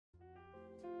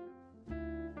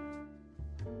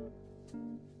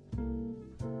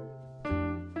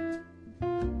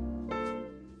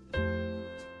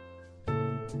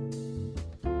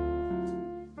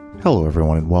Hello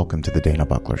everyone and welcome to the Dana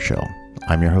Buckler Show.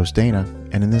 I'm your host Dana,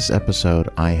 and in this episode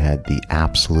I had the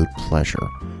absolute pleasure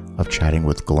of chatting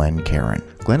with Glenn Caron.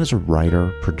 Glenn is a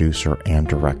writer, producer, and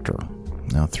director.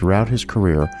 Now, throughout his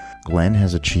career, Glenn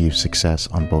has achieved success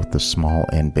on both the small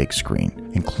and big screen,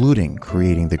 including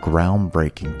creating the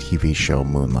groundbreaking TV show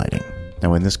Moonlighting.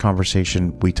 Now, in this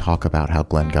conversation, we talk about how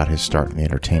Glenn got his start in the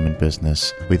entertainment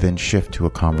business. We then shift to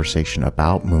a conversation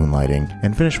about moonlighting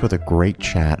and finish with a great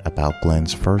chat about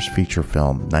Glenn's first feature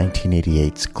film,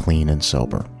 1988's Clean and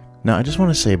Sober. Now, I just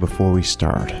want to say before we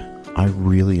start, I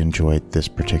really enjoyed this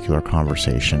particular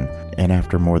conversation, and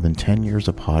after more than 10 years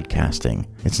of podcasting,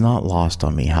 it's not lost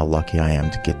on me how lucky I am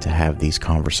to get to have these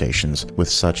conversations with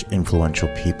such influential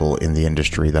people in the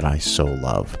industry that I so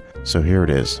love. So here it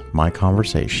is, my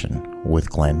conversation with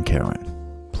Glenn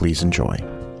Caron. Please enjoy.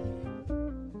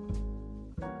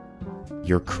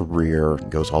 Your career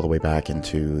goes all the way back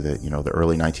into the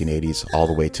early 1980s, all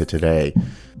the way to today.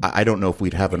 I don't know if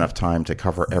we'd have enough time to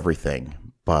cover everything,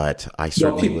 but I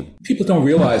certainly would. People don't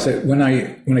realize that when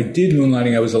I did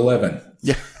Moonlighting, I was 11.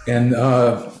 Yeah, and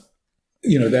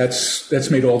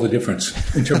that's made all the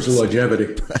difference in terms of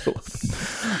longevity.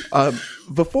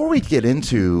 Before we get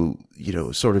into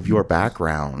sort of your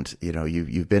background,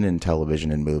 you've been in television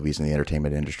and movies in the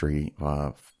entertainment industry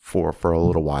for a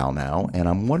little while now, and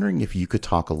I'm wondering if you could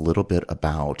talk a little bit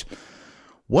about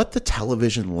what the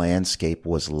television landscape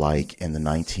was like in the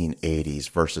 1980s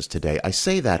versus today. I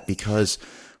say that because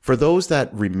for those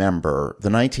that remember, the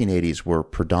 1980s were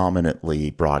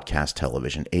predominantly broadcast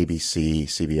television, ABC,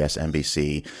 CBS,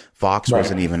 NBC. Fox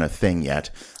wasn't even a thing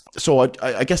yet. So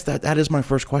I guess that is my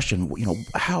first question.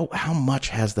 How much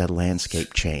has that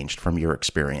landscape changed from your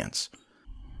experience?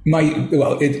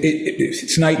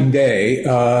 It's night and day,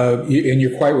 and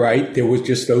you're quite right. There was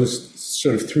just those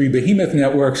sort of three behemoth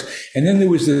networks, and then there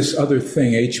was this other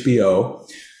thing, HBO,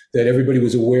 that everybody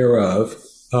was aware of.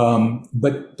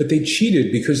 But they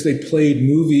cheated because they played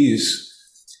movies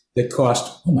that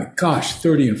cost,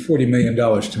 $30 and $40 million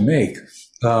to make.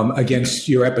 Against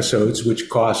your episodes, which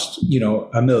cost,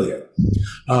 $1 million.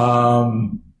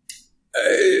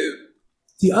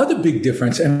 The other big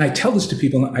difference, and I tell this to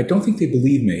people, and I don't think they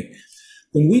believe me.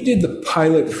 When we did the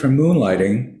pilot for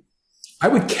Moonlighting, I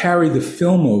would carry the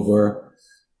film over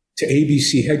to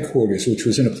ABC headquarters, which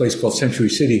was in a place called Century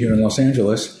City here in Los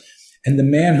Angeles. And the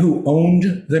man who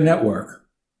owned the network,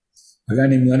 a guy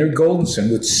named Leonard Goldenson,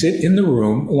 would sit in the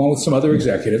room along with some other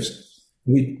executives.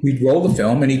 We'd roll the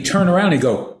film, and he'd turn around and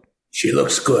go, "She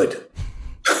looks good."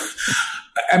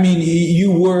 I mean,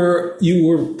 you were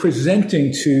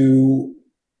presenting to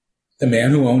the man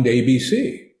who owned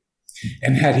ABC,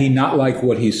 and had he not liked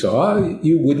what he saw,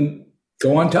 you wouldn't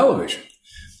go on television.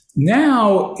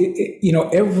 Now,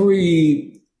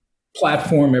 every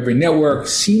platform, every network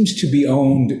seems to be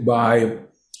owned by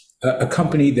a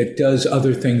company that does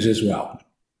other things as well.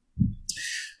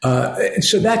 And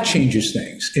so that changes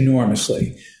things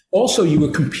enormously. Also, you were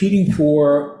competing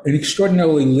for an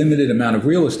extraordinarily limited amount of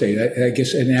real estate. I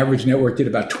guess an average network did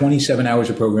about 27 hours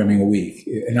of programming a week.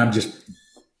 And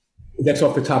that's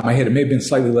off the top of my head. It may have been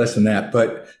slightly less than that,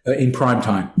 but in prime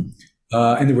time.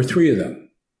 And there were 3 of them.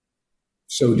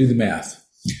 So do the math.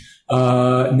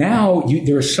 Now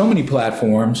there are so many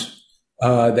platforms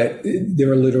that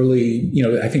there are literally,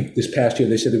 I think this past year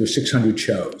they said there were 600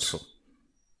 shows,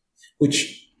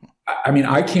 which,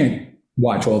 I can't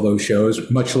watch all those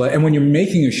shows, much less. And when you're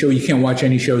making a show, you can't watch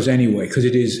any shows anyway, because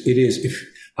it is.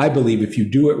 I believe if you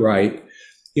do it right,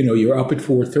 you're up at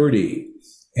 4:30,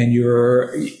 and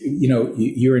you're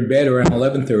in bed around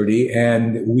 11:30,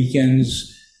 and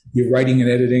weekends you're writing and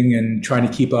editing and trying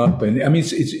to keep up. And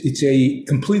it's a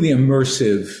completely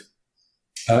immersive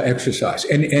exercise.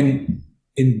 And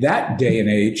in that day and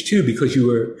age too, because you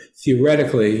were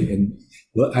theoretically, and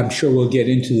I'm sure we'll get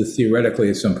into the theoretically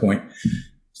at some point,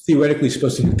 theoretically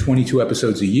supposed to do 22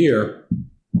 episodes a year.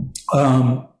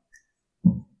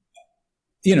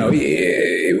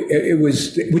 It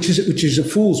was, which is a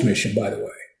fool's mission, by the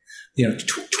way.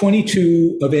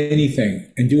 22 of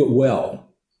anything and do it well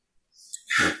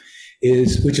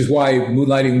which is why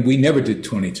Moonlighting, we never did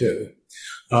 22.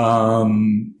 Now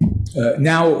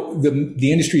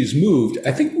the industry has moved,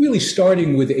 I think, really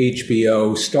starting with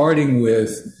HBO, starting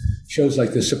with shows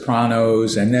like The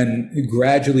Sopranos, and then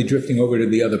gradually drifting over to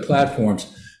the other platforms,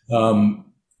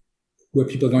 where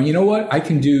people are going, you know what? I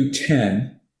can do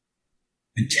 10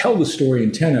 and tell the story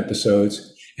in 10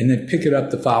 episodes and then pick it up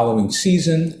the following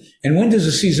season. And when does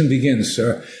a season begin,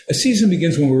 sir? A season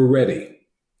begins when we're ready.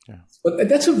 Yeah. But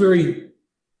that's a very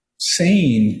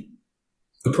sane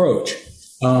approach.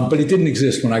 But it didn't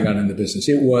exist when I got into business.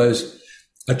 It was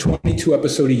a 22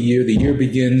 episode a year. The year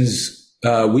begins,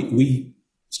 we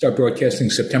start broadcasting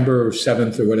September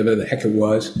 7th or whatever the heck it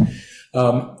was.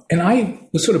 And I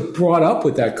was sort of brought up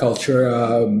with that culture.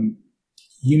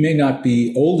 You may not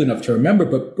be old enough to remember,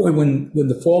 but boy, when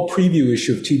the fall preview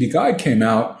issue of TV Guide came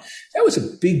out, that was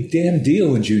a big damn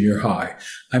deal in junior high.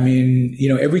 I mean,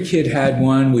 every kid had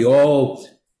one. We all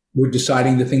were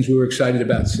deciding the things we were excited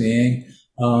about seeing.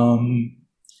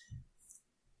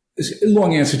 It's a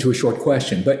long answer to a short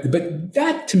question, but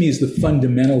that to me is the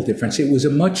fundamental difference. It was a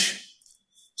much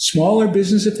smaller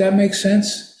business, if that makes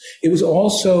sense. It was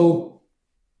also,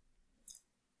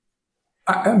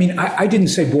 I didn't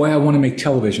say, boy, I want to make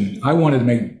television. I wanted to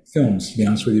make films, to be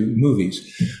honest with you, movies.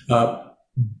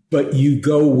 But you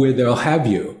go where they'll have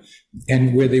you.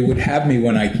 And where they would have me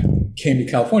when I came to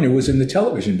California was in the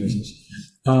television business.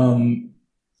 And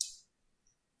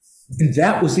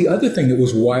that was the other thing that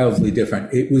was wildly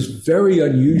different. It was very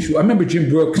unusual. I remember Jim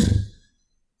Brooks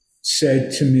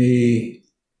said to me,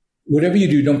 whatever you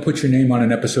do, don't put your name on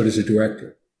an episode as a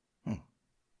director.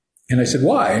 And I said,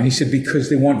 why? And he said, because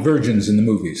they want virgins in the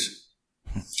movies.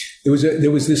 There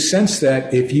was this sense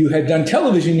that if you had done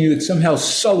television, you had somehow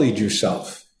sullied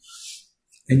yourself.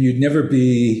 And you'd never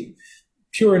be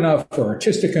pure enough or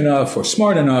artistic enough or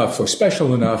smart enough or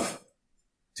special enough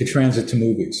to transit to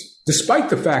movies, despite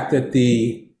the fact that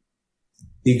the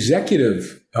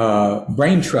executive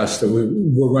brain trust that were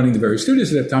running the various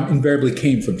studios at that time invariably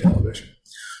came from television.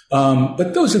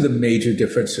 But those are the major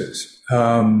differences.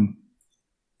 And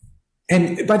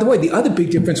by the way, the other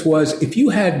big difference was if you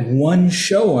had one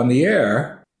show on the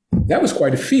air, that was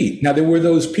quite a feat. Now, there were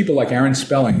those people like Aaron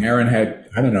Spelling. Aaron had,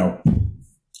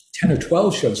 10 or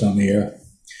 12 shows on the air.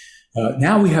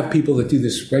 Now we have people that do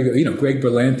this regular. Greg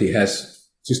Berlanti has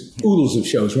just oodles of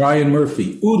shows. Ryan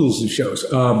Murphy, oodles of shows.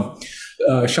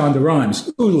 Shonda Rhimes,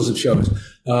 oodles of shows.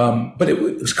 But it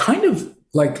was kind of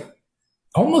like,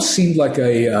 almost seemed like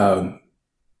a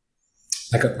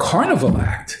carnival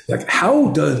act. Like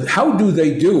how do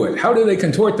they do it? How do they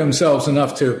contort themselves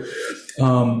enough to?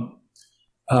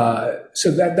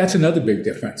 So that's another big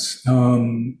difference.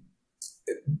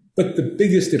 But the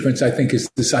biggest difference, I think, is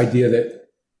this idea that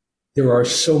there are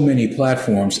so many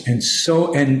platforms and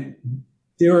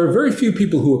there are very few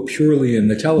people who are purely in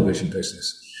the television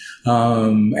business.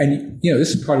 This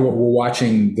is part of what we're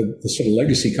watching the sort of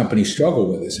legacy companies struggle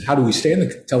with is how do we stay in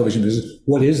the television business?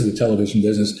 What is the television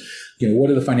business? What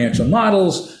are the financial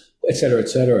models, et cetera, et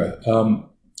cetera.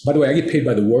 By the way, I get paid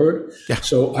by the word,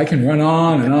 so I can run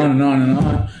on and on and on and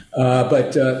on.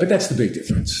 But that's the big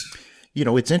difference.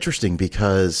 It's interesting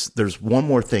because there's one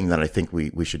more thing that I think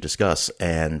we should discuss,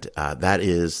 and that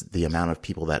is the amount of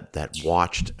people that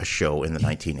watched a show in the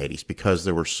 1980s because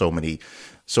there were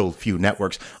so few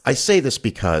networks. I say this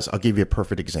because I'll give you a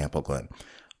perfect example, Glenn.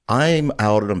 I'm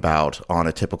out and about on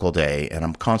a typical day, and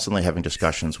I'm constantly having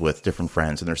discussions with different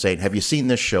friends, and they're saying, have you seen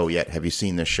this show yet? Have you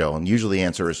seen this show? And usually the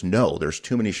answer is no. There's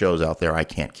too many shows out there. I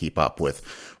can't keep up with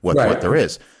what there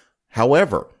is.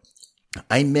 However,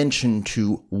 I mentioned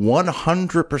to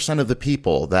 100% of the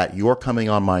people that you're coming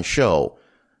on my show,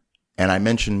 and I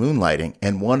mentioned Moonlighting,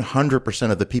 and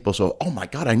 100% of the people say, oh my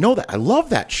God, I know that. I love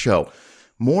that show.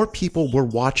 More people were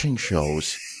watching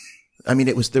shows. I mean,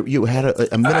 you had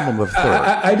a minimum of a third.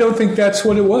 I don't think that's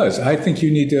what it was. I think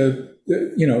you need to,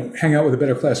 hang out with a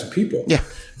better class of people. Yeah.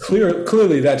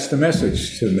 Clearly, that's the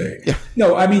message to me. Yeah.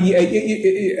 No, I mean,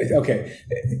 okay.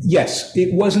 Yes,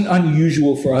 it wasn't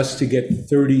unusual for us to get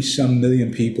 30-some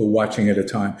million people watching at a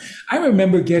time. I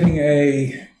remember getting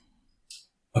a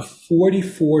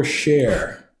 44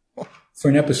 share for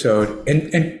an episode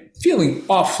and feeling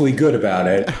awfully good about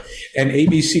it. And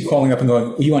ABC calling up and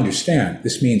going, well, you understand,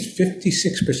 this means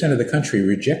 56% of the country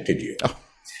rejected you. Oh.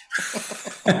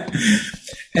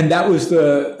 And that was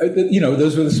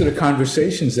those were the sort of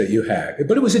conversations that you had.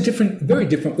 But it was very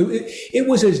different. It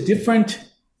was as different,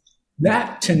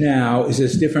 that to now is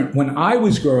as different. When I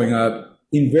was growing up,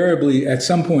 invariably at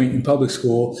some point in public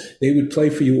school, they would play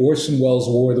for you Orson Welles'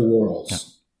 War of the Worlds. Yeah.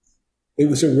 It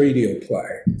was a radio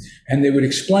play. And they would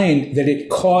explain that it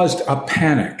caused a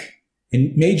panic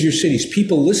in major cities.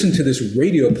 People listened to this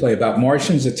radio play about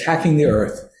Martians attacking the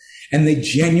Earth, and they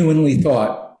genuinely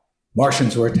thought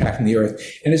Martians were attacking the Earth.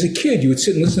 And as a kid, you would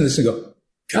sit and listen to this and go,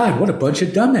 God, what a bunch of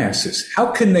dumbasses.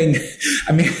 How can they?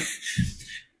 I mean,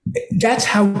 that's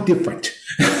how different.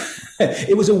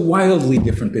 It was a wildly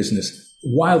different business,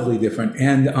 wildly different.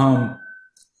 And,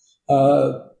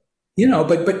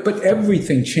 but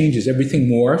everything changes, everything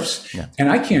morphs. Yeah. And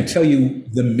I can't tell you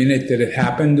the minute that it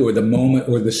happened or the moment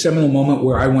or the seminal moment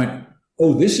where I went,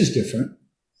 oh, this is different.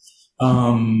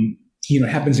 it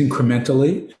happens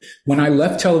incrementally. When I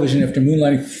left television after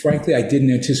Moonlighting, frankly, I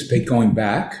didn't anticipate going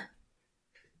back.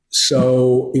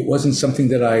 So it wasn't something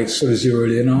that I sort of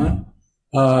zeroed in on.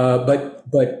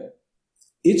 But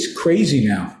it's crazy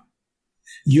now.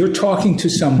 You're talking to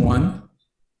someone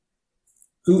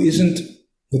who isn't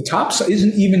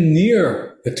even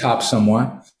near the top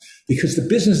someone, because the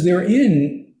business they're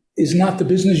in is not the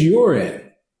business you're in,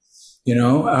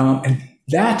 and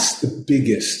that's the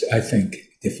biggest, I think,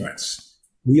 difference.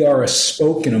 We are a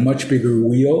spoke in a much bigger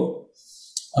wheel.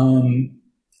 And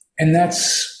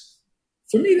that's,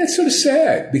 for me, that's sort of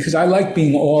sad, because I like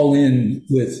being all in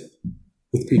with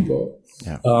people.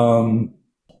 Yeah.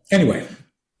 Anyway.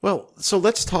 Well, so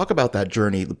let's talk about that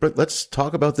journey. But let's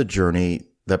talk about the journey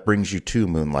that brings you to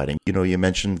Moonlighting. You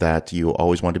mentioned that you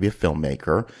always wanted to be a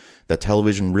filmmaker, that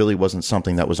television really wasn't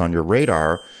something that was on your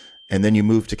radar, and then you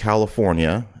moved to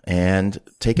California, and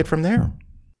take it from there.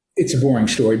 It's a boring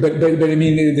story, but I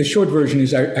mean, the short version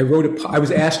is I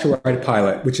was asked to write a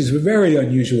pilot, which is a very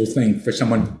unusual thing for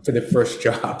someone for their first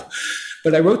job.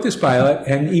 But I wrote this pilot,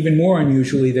 and even more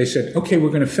unusually, they said, okay, we're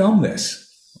going to film this.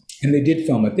 And they did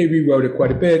film it. They rewrote it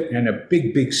quite a bit, and a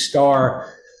big star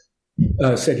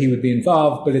said he would be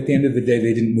involved. But at the end of the day,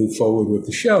 they didn't move forward with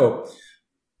the show.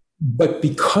 But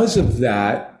because of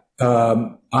that,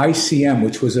 ICM,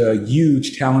 which was a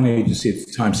huge talent agency at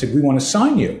the time, said, we want to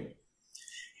sign you.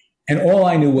 And all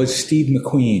I knew was Steve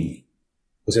McQueen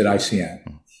was at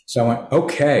ICM. So I went,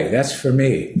 okay, that's for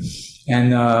me.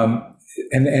 And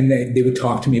they would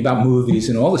talk to me about movies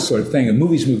and all this sort of thing, and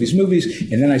movies.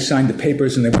 And then I signed the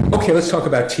papers, and they went, okay, let's talk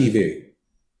about TV.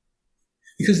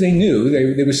 Because they knew,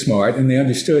 they were smart, and they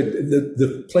understood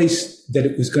the place that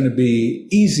it was going to be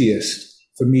easiest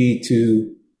for me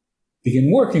to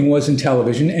begin working was in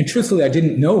television. And truthfully, I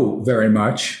didn't know very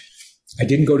much. I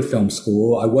didn't go to film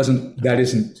school. That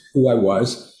isn't who I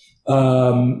was.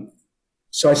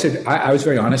 So I said, I was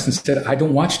very honest and said, I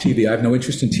don't watch TV. I have no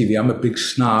interest in TV. I'm a big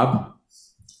snob.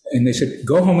 And they said,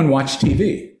 go home and watch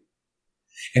TV.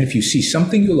 And if you see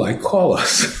something you like, call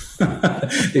us.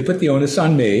 They put the onus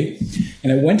on me.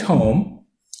 And I went home,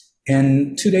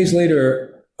 and 2 days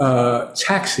later,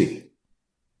 Taxi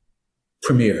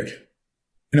premiered.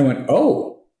 And I went,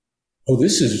 oh,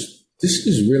 this is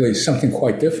really something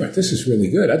quite different. This is really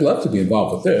good. I'd love to be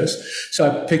involved with this. So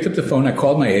I picked up the phone. I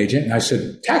called my agent, and I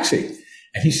said, Taxi.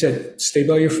 And he said, stay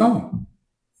by your phone.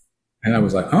 And I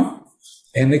was like, huh?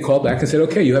 And they called back and said,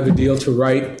 okay, you have a deal to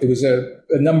write. It was a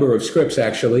number of scripts,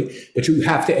 actually, but you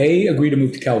have to, agree to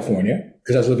move to California,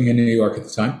 because I was living in New York at the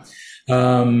time.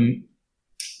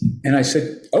 And I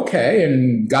said, okay,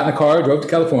 and got in a car, drove to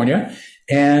California,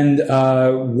 and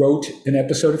wrote an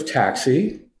episode of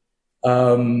Taxi.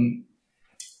 And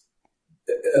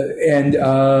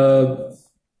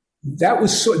that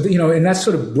was and that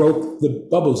sort of broke the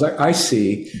bubbles. I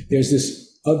see there's this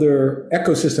other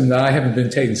ecosystem that I haven't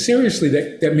been taken seriously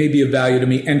that may be of value to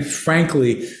me, and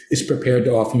frankly is prepared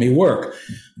to offer me work.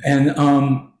 And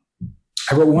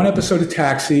I wrote one episode of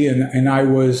Taxi, and I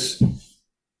was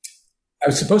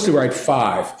supposed to write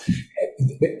 5,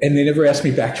 and they never asked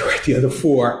me back to write the other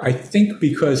 4. I think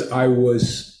because I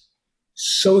was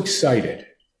so excited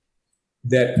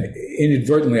that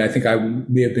inadvertently, I think I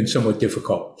may have been somewhat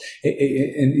difficult.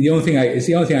 And the only thing I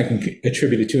can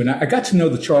attribute it to. And I got to know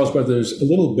the Charles brothers a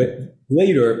little bit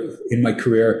later in my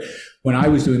career. When I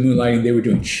was doing Moonlighting, they were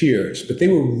doing Cheers, but they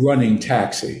were running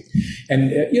Taxi.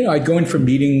 And, I'd go in for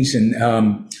meetings, and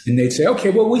they'd say, okay,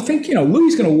 well, we think, Louis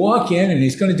is going to walk in and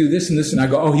he's going to do this and this. And I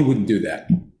go, oh, he wouldn't do that.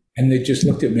 And they just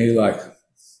looked at me like,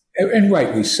 and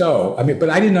rightly so. I mean, but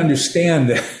I didn't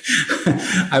understand that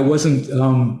I wasn't,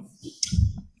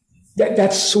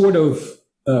 that sort of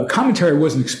commentary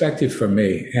wasn't expected from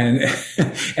me. And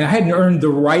I hadn't earned the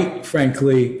right,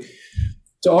 frankly,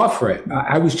 to offer it.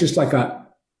 I was just like a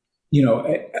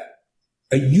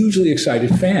hugely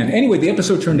excited fan. Anyway, the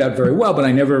episode turned out very well, but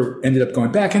I never ended up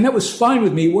going back. And that was fine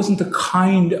with me. It wasn't the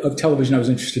kind of television I was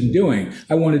interested in doing.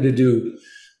 I wanted to do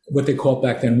what they called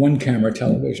back then one-camera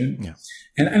television. Yeah.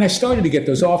 And I started to get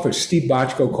those offers. Steve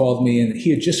Bochco called me, and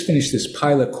he had just finished this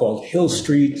pilot called Hill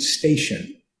Street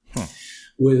Station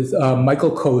with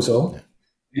Michael Kozel.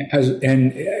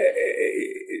 And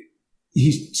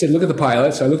he said, look at the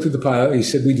pilot. So I looked at the pilot. He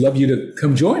said, we'd love you to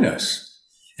come join us.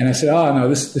 And I said, oh, no,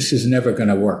 this is never going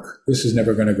to work. This is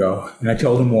never going to go. And I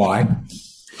told him why.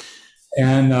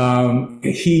 And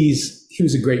he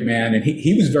was a great man, and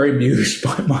he was very amused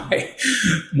by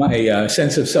my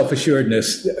sense of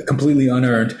self-assuredness, completely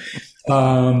unearned.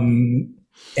 But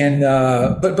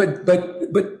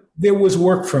there was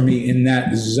work for me in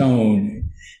that zone.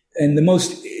 And the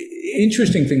most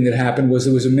interesting thing that happened was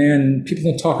there was a man,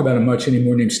 people don't talk about him much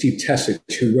anymore, named Steve Tessich,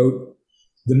 who wrote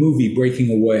the movie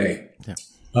Breaking Away,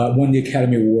 won the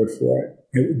Academy Award for it.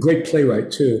 A great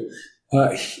playwright, too.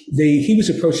 He was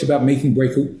approached about making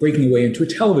Breaking Away into a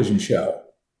television show.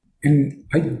 And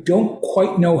I don't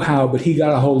quite know how, but he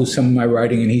got a hold of some of my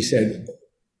writing and he said,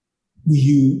 will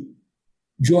you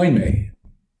join me?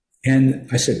 And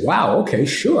I said, wow, okay,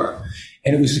 sure.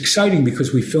 And it was exciting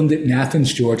because we filmed it in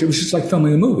Athens, Georgia. It was just like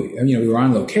filming a movie. I mean, we were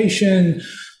on location.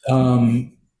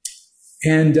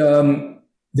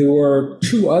 There were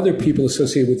two other people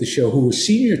associated with the show who were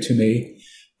senior to me,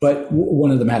 but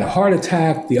one of them had a heart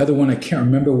attack. The other one, I can't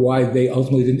remember why they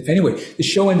ultimately didn't. Anyway, the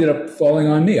show ended up falling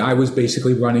on me. I was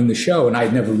basically running the show, and I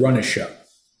had never run a show.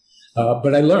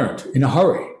 But I learned in a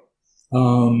hurry.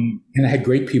 And I had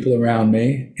great people around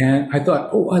me. And I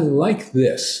thought, oh, I like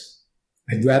this.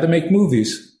 I'd rather make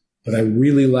movies, but I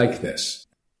really like this.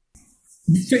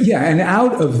 Yeah, and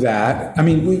out of that, I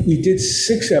mean, we did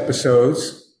 6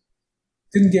 episodes.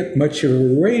 Didn't get much of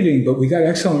a rating, but we got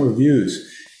excellent reviews.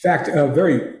 In fact, a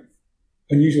very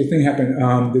unusual thing happened.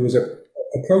 There was a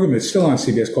program that's still on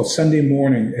CBS called Sunday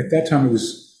Morning. At that time, it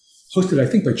was hosted, I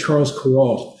think, by Charles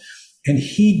Caron. And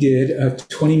he did a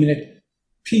 20-minute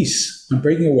piece on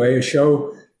Breaking Away, a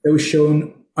show that was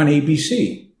shown on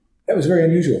ABC. That was very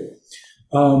unusual.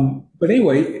 But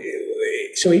anyway,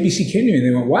 so ABC came to me and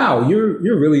they went, wow, you're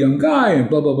a really young guy and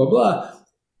blah, blah, blah, blah.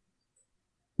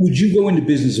 Would you go into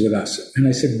business with us? And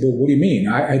I said, well, what do you mean?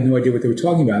 I had no idea what they were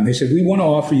talking about. And they said, we want to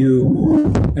offer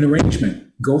you an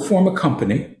arrangement. Go form a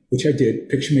company, which I did,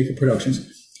 Picture Maker Productions,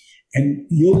 and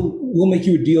we'll make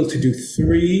you a deal to do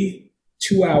 3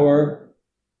 2-hour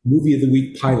movie of the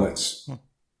week pilots.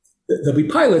 They'll be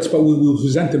pilots, but we'll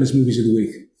present them as movies of the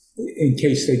week. In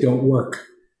case they don't work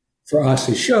for us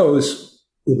as shows,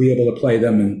 we'll be able to play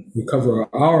them and recover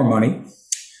our money.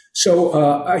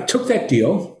 So I took that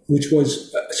deal, which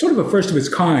was sort of a first of its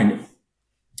kind.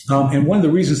 And one of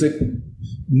the reasons that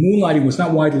Moonlighting was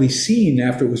not widely seen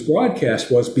after it was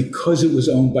broadcast was because it was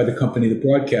owned by the company that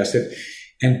broadcast it.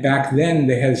 And back then,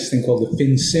 they had this thing called the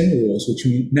FinCin rules, which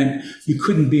meant you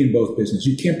couldn't be in both businesses.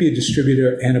 You can't be a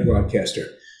distributor and a broadcaster.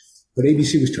 But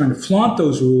ABC was trying to flaunt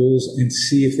those rules and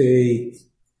see if they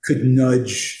could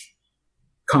nudge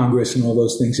Congress and all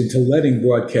those things into letting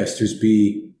broadcasters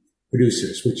be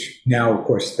producers, which now, of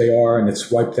course, they are, and it's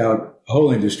wiped out a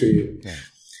whole industry. Yeah.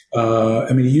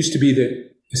 I mean, it used to be that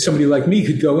somebody like me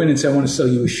could go in and say, I want to sell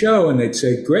you a show, and they'd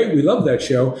say, great, we love that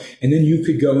show. And then you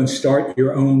could go and start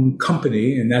your own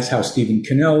company, and that's how Stephen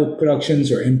Cannell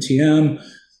Productions or MTM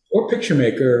or Picture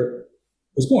Maker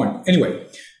was born. Anyway,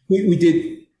 we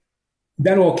did,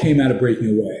 that all came out of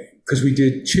Breaking Away, because we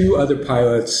did 2 other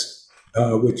pilots,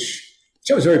 which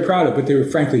I was very proud of, but they were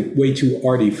frankly way too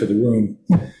arty for the room.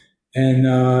 And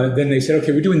then they said,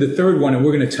 okay, we're doing the 3rd one and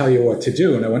we're going to tell you what to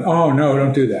do. And I went, oh, no,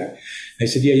 don't do that. They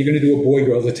said, yeah, you're going to do a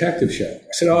boy-girl detective show.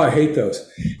 I said, oh, I hate those.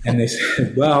 And they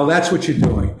said, well, that's what you're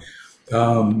doing.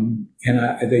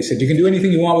 They said, you can do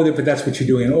anything you want with it, but that's what you're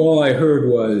doing. And all I heard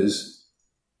was,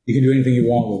 you can do anything you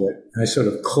want with it. And I sort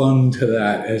of clung to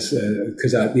that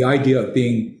because the idea of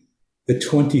being the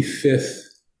 25th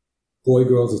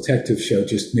boy-girl detective show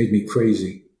just made me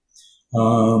crazy.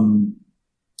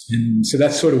 And so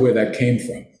that's sort of where that came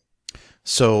from.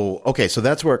 So, okay, so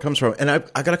that's where it comes from. And I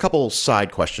got a couple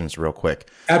side questions real quick.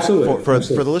 Absolutely.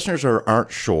 For the listeners who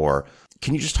aren't sure,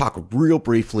 can you just talk real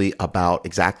briefly about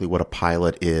exactly what a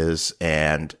pilot is?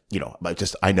 And,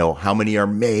 I know how many are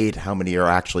made, how many are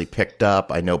actually picked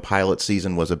up. I know pilot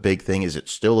season was a big thing. Is it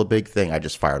still a big thing? I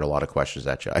just fired a lot of questions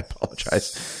at you. I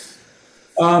apologize.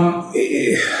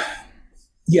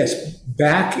 Yes,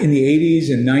 back in the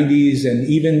 80s and 90s and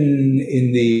even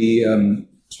in the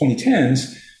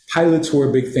 2010s, pilots were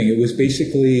a big thing. It was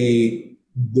basically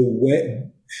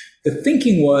the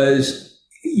thinking was,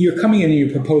 you're coming in and you're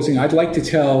proposing, I'd like to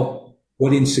tell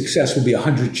what in success will be a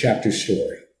 100-chapter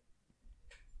story.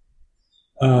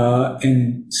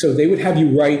 And so they would have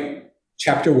you write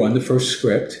chapter 1, the first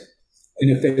script.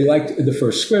 And if they liked the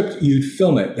first script, you'd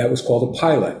film it. That was called a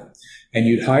pilot. And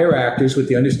you'd hire actors with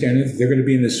the understanding that they're going to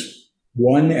be in this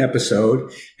one episode.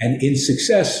 And in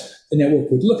success, the network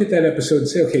would look at that episode and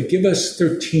say, okay, give us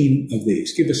 13 of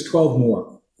these. Give us 12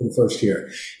 more for the first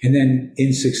year. And then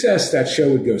in success, that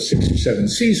show would go 6 or 7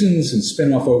 seasons and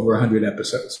spin off over 100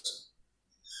 episodes.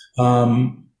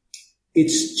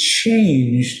 It's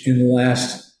changed in the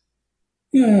last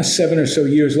 7 or so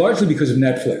years, largely because of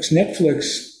Netflix.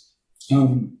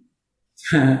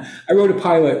 I wrote a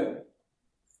pilot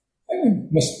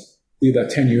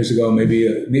about 10 years ago, maybe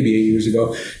 8 years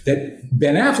ago, that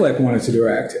Ben Affleck wanted to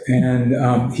direct.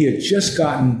 And he had just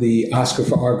gotten the Oscar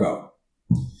for Argo.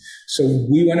 So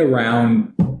we went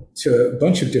around to a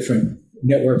bunch of different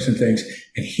networks and things.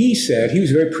 And he said, he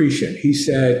was very prescient. He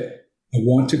said, I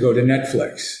want to go to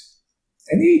Netflix.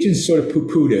 And the agents sort of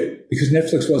poo-pooed it because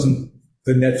Netflix wasn't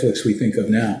the Netflix we think of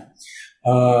now.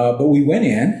 But we went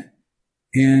in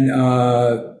and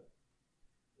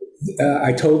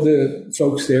I told the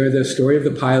folks there the story of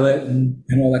the pilot and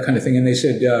all that kind of thing. And they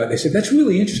said, that's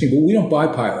really interesting, but we don't buy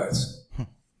pilots.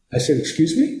 I said,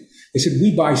 excuse me? They said,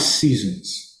 we buy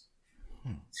seasons.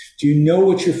 Do you know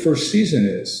what your first season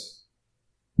is?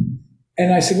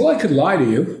 And I said, well, I could lie to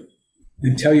you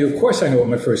and tell you, of course I know what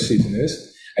my first season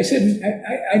is. I said,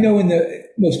 I know in the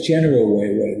most general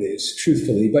way what it is,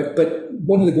 truthfully. But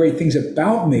one of the great things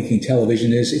about making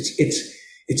television is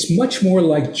it's much more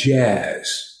like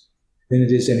jazz than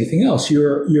it is anything else.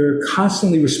 You're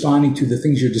constantly responding to the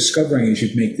things you're discovering as you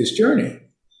make this journey.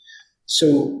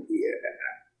 So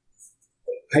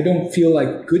I don't feel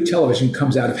like good television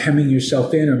comes out of hemming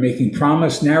yourself in or making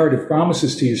narrative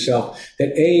promises to yourself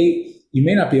that A, you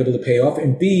may not be able to pay off,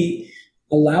 and B,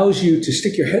 allows you to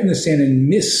stick your head in the sand and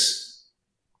miss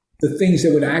the things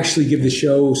that would actually give the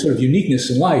show sort of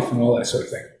uniqueness in life and all that sort of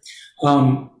thing.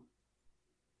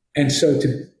 And so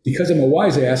because I'm a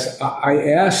wise ass, I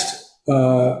asked,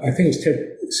 I think it was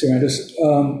Ted Sarandos,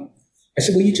 I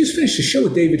said, well, you just finished a show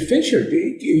with David Fincher. Are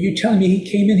you telling me he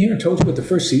came in here and told you what the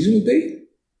first season would be?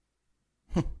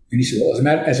 And he said, well, as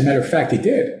a matter of fact, he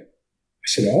did. I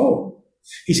said, oh.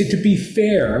 He said, to be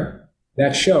fair,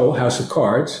 that show, House of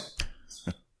Cards,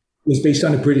 was based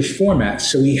on a British format.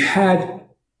 So he had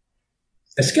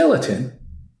a skeleton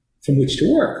from which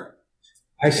to work.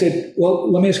 I said,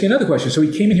 well, let me ask you another question. So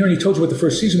he came in here and he told you what the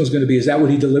first season was going to be. Is that what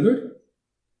he delivered?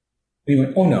 And he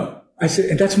went, oh, no. I said,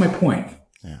 and that's my point.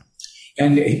 Yeah.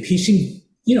 And he seemed,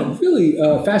 really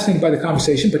fascinated by the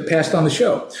conversation, but passed on the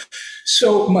show.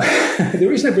 So the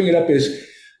reason I bring it up is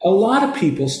a lot of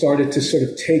people started to sort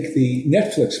of take the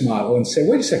Netflix model and say,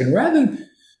 wait a second, rather than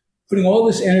putting all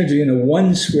this energy into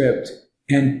one script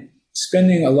and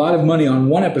spending a lot of money on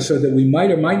one episode that we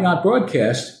might or might not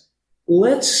broadcast,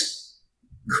 let's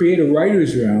create a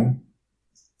writer's room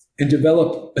and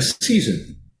develop a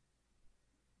season.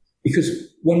 Because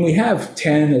when we have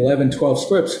 10, 11, 12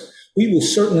 scripts, we will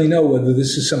certainly know whether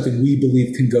this is something we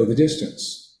believe can go the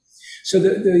distance. So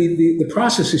the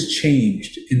process has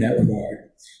changed in that regard.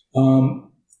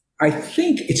 I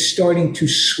think it's starting to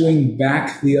swing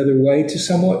back the other way to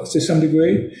some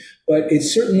degree, but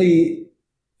it's certainly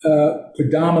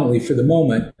predominantly for the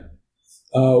moment.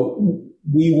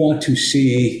 We want to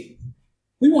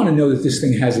know that this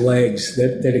thing has legs,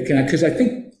 that it can, because I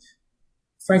think,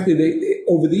 frankly,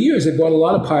 over the years, they bought a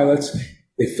lot of pilots,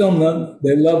 they filmed them,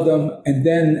 they loved them, and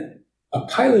then a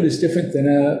pilot is different than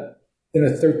a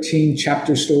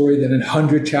 13-chapter story, than a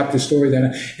 100-chapter story,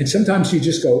 and sometimes you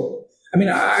just go,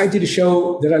 I did a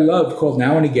show that I loved called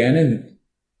Now and Again, and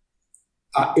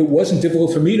it wasn't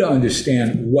difficult for me to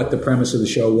understand what the premise of the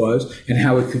show was and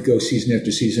how it could go season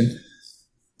after season.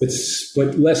 But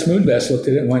Les Moonves looked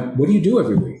at it and went, what do you do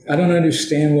every week? I don't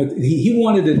understand what he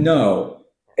wanted to know.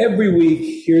 Every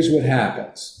week, here's what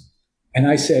happens. And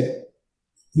I said,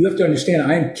 you have to understand,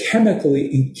 I am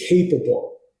chemically incapable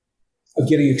of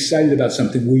getting excited about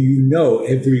something where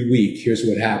every week, here's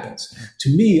what happens. To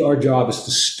me, our job is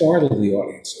to startle the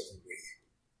audience every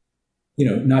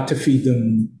week, not to feed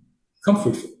them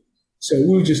comfort food. So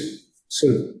we were just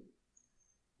sort of,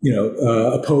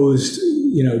 opposed,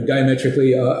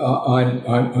 diametrically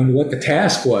on what the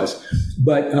task was.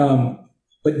 But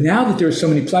now that there are so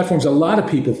many platforms, a lot of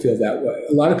people feel that way.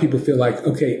 A lot of people feel like,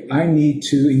 okay, I need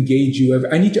to engage you.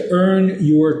 I need to earn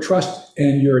your trust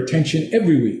and your attention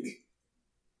every week.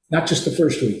 Not just the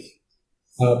first week.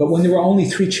 But when there were only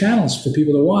 3 channels for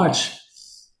people to watch,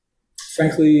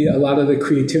 frankly, a lot of the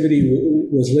creativity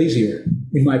was lazier,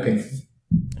 in my opinion.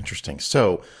 Interesting.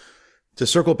 So to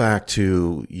circle back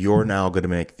to, you're now going to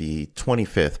make the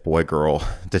 25th boy-girl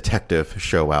detective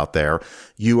show out there.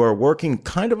 You are working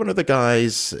kind of under the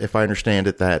guise, if I understand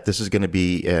it, that this is going to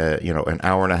be, an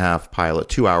hour and a half pilot,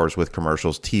 2 hours with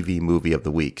commercials, TV movie of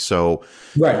the week. So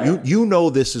right. you know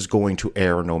this is going to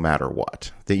air no matter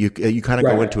what. That you kind of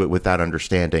go into it with that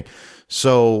understanding.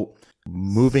 So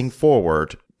moving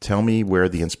forward, tell me where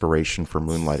the inspiration for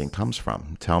Moonlighting comes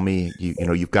from. Tell me,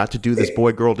 you've got to do this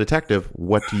boy-girl detective.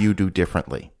 What do you do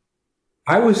differently?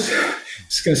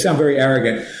 It's going to sound very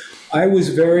arrogant. I was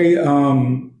very,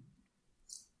 I'd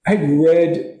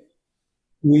read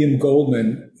William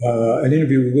Goldman, an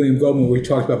interview with William Goldman where he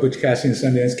talked about Butch Cassidy and the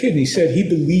Sundance Kid, and he said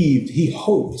he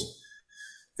hoped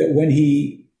that when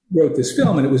he wrote this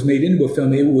film and it was made into a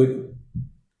film, it would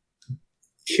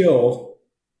kill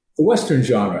the Western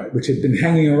genre, which had been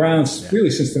hanging around really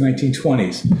since the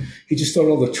 1920s. He just thought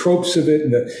all the tropes of it,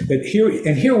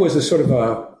 and here was a sort of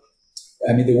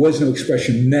there was no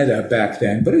expression meta back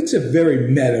then, but it's a very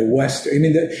meta Western. I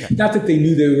mean, not that they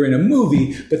knew they were in a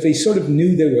movie, but they sort of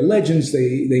knew they were legends.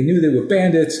 They knew they were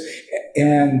bandits,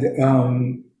 and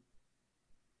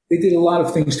they did a lot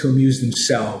of things to amuse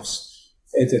themselves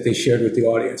that they shared with the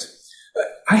audience.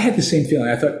 I had the same feeling.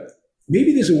 I thought,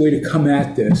 maybe there's a way to come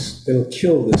at this that'll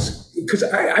kill this, because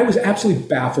I was absolutely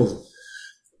baffled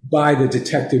by the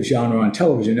detective genre on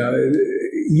television.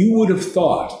 You would have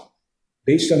thought,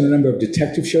 based on the number of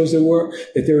detective shows there were,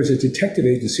 that there was a detective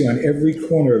agency on every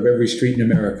corner of every street in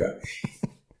America.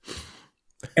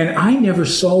 And I never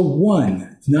saw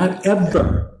one, not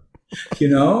ever,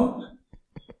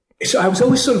 So I was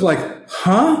always sort of like,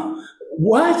 huh?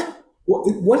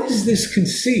 What is this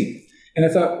conceit? And I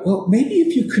thought, well, maybe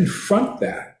if you confront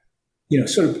that,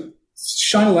 sort of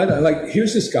shine a light on, like,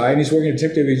 here's this guy and he's working at a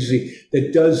detective agency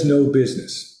that does no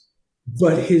business.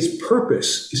 But his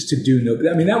purpose is to do no.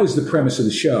 I mean, that was the premise of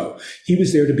the show. He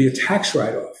was there to be a tax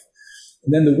write-off.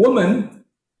 And then the woman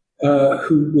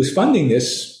who was funding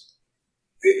this,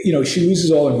 she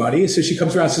loses all her money. So she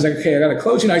comes around and says, okay, I got to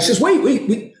close. And I says, wait,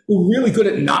 we're really good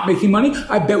at not making money.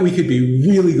 I bet we could be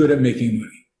really good at making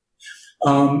money.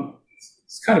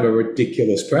 It's kind of a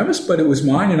ridiculous premise, but it was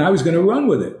mine and I was going to run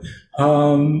with it.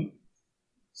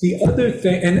 The other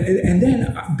thing, and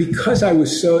then because I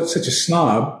was such a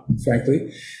snob,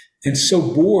 frankly, and so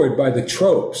bored by the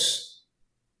tropes,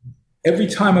 every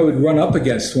time I would run up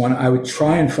against one, I would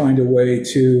try and find a way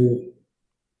to,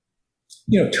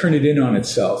 turn it in on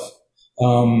itself.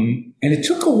 And it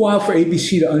took a while for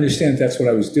ABC to understand that's what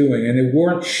I was doing, and they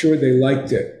weren't sure they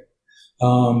liked it.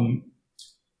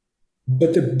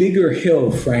 But the bigger hill,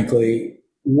 frankly,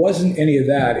 wasn't any of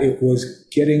that. It was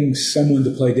getting someone to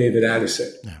play David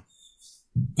Addison. Yeah.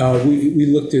 We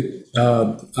looked at,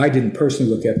 I didn't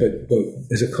personally look at, but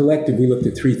as a collective, we looked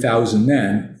at 3,000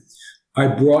 Men. I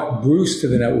brought Bruce to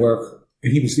the network,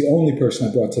 and he was the only person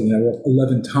I brought to the network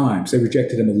 11 times. They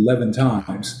rejected him 11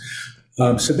 times.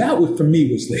 So that for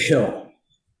me was the hill,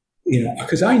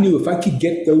 because I knew if I could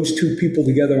get those two people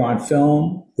together on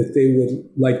film, that they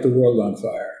would light the world on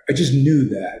fire. I just knew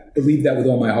that, believed that with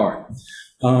all my heart.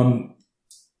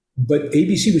 But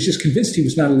ABC was just convinced he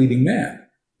was not a leading man.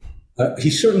 He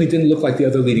certainly didn't look like the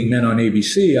other leading men on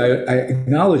ABC. I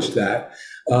acknowledged that.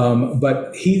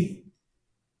 But he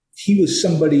was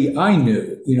somebody I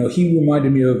knew. He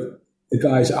reminded me of the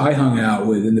guys I hung out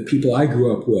with and the people I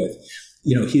grew up with.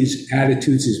 His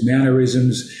attitudes, his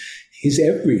mannerisms, his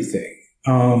everything.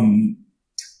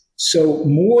 So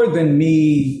more than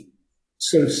me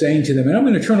sort of saying to them, and I'm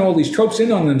going to turn all these tropes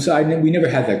in on them side, and we never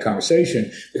had that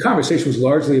conversation. The conversation was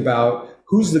largely about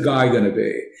who's the guy going to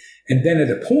be. And then at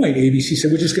a point, ABC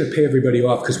said, we're just going to pay everybody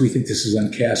off because we think this is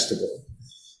uncastable.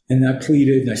 And I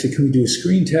pleaded, and I said, can we do a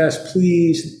screen test,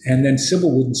 please? And then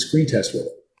Sybil wouldn't screen test with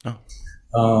it.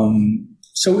 Oh.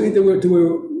 So there were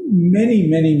many,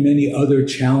 many, many other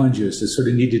challenges that sort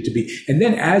of needed to be. And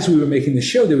then as we were making the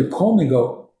show, they would call me and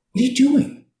go, what are you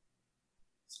doing?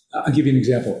 I'll give you an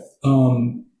example.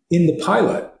 In the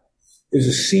pilot, there's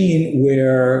a scene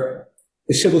where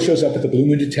Sybil shows up at the Blue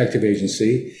Moon Detective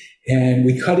Agency, and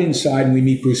we cut inside and we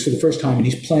meet Bruce for the first time, and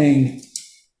he's playing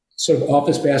sort of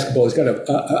office basketball. He's got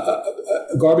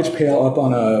a garbage pail up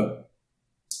on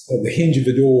the hinge of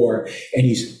the door, and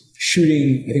he's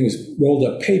shooting, I think it was rolled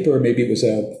up paper, maybe it was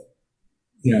a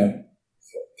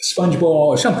sponge ball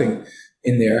or something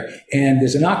in there. And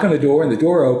there's a knock on the door, and the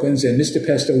door opens, and Mr.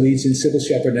 Pesto leads in Sybil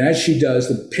Shepherd. And as she does,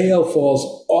 the pail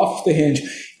falls off the hinge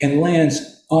and lands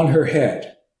on her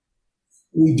head.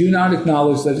 We do not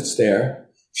acknowledge that it's there.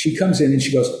 She comes in and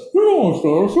she goes, Bruce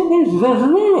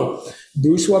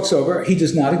walks over. He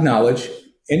does not acknowledge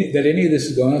that any of this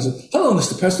is going on. I said, hello,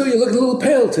 Mr. Pesto, you look a little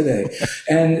pale today.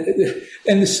 and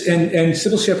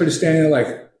Sybil Shepherd is standing there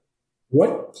like,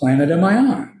 what planet am I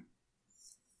on?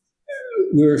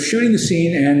 We were shooting the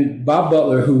scene, and Bob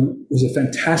Butler, who was a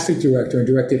fantastic director and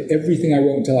directed everything I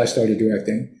wrote until I started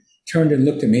directing, turned and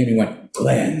looked at me and he went,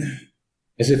 Glenn,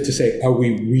 as if to say, are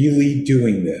we really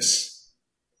doing this?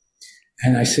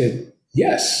 And I said,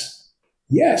 yes.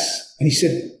 And he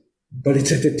said, but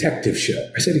it's a detective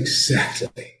show. I said,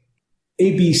 exactly.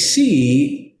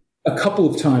 ABC a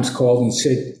couple of times called and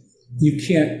said, you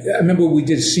can't. I remember we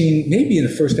did a scene, maybe in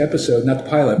the first episode, not the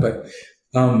pilot, but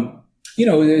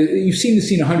you've seen the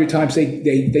scene 100 times.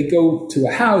 They go to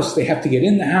a house. They have to get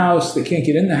in the house. They can't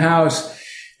get in the house.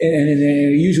 And in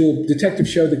a usual detective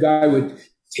show, the guy would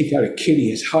take out a kid he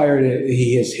has hired,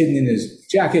 he has hidden in his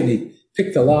jacket, and he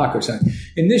picked the lock or something.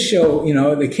 In this show,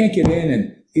 they can't get in,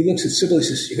 and he looks at Sybil, he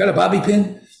says, "You got a bobby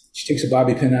pin?" She takes a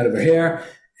bobby pin out of her hair.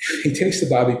 He takes the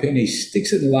bobby pin, he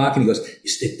sticks it in the lock, and he goes, "You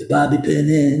stick the bobby pin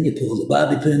in, you pull the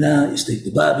bobby pin out, you stick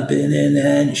the bobby pin in,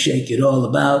 and you shake it all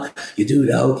about, you do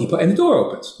the hokey pokey," and the door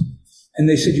opens. And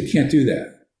they said, "You can't do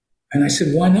that." And I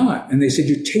said, "Why not?" And they said,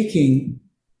 "You're taking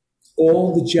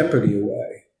all the jeopardy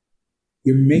away.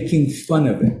 You're making fun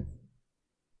of it."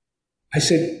 I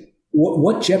said,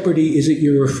 what jeopardy is it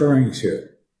you're referring to?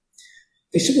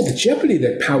 They said, "Well, the jeopardy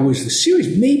that powers the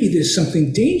series, maybe there's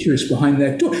something dangerous behind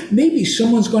that door. Maybe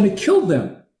someone's going to kill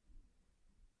them."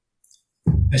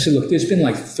 I said, "Look, there's been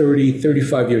like 30,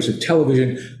 35 years of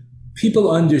television.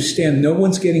 People understand no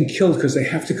one's getting killed because they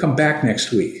have to come back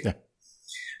next week." Yeah.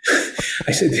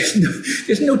 I said,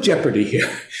 there's no jeopardy here.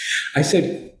 I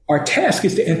said, our task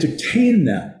is to entertain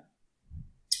them.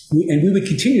 And we would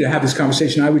continue to have this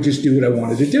conversation. I would just do what I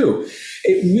wanted to do.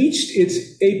 It reached its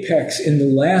apex in the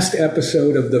last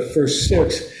episode of the first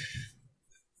 6.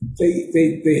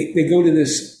 They go to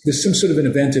there's some sort of an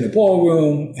event in a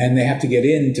ballroom, and they have to get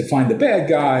in to find the bad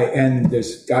guy. And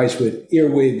there's guys with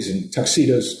earwigs and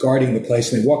tuxedos guarding the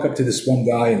place. And they walk up to this one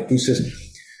guy, and Bruce says,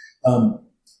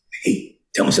 "Hey,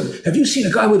 tell me something. Have you seen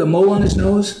a guy with a mole on his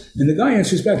nose?" And the guy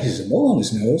answers back. He says, "A mole on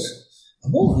his nose? A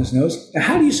mole on his nose? Now,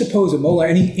 how do you suppose a mole?"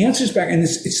 And he answers back, and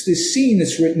it's this scene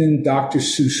that's written in Dr.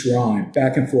 Seuss rhyme,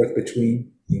 back and forth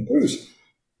between he and Bruce.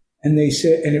 And they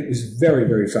said, and it was very,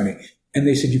 very funny. And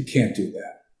they said, "You can't do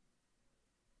that."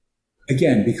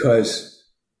 Again, because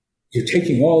you're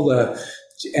taking all the,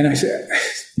 and I said,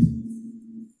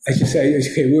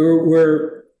 okay,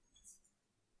 we're,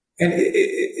 and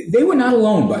they were not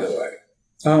alone, by the way.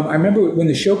 I remember when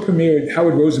the show premiered,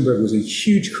 Howard Rosenberg was a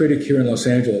huge critic here in Los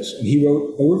Angeles, and he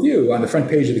wrote a review on the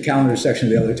front page of the calendar section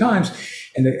of the LA Times,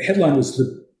 and the headline was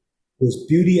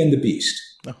Beauty and the Beast.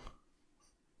 Oh.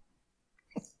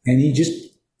 And he just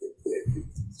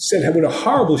said what a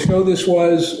horrible show this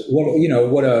was.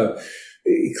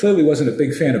 He clearly wasn't a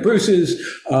big fan of Bruce's,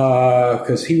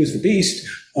 because he was the Beast.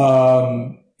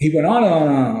 He went on and on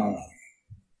and on.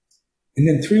 And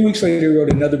then 3 weeks later, he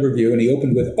wrote another review, and he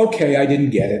opened with, "Okay, I didn't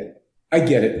get it. I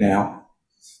get it now."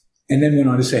 And then went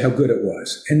on to say how good it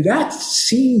was. And that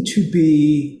seemed to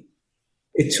be,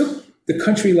 it took the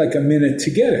country like a minute to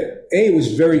get it. It was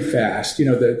very fast.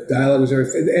 The dialogue was very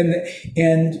fast.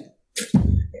 And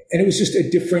it was just a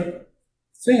different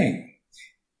thing.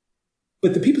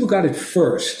 But the people who got it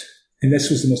first, and this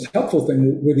was the most helpful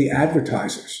thing, were the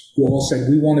advertisers, who all said,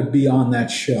 "We want to be on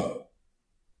that show."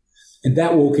 And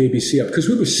that woke ABC up, because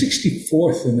we were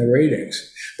 64th in the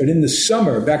ratings. But in the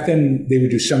summer, back then they would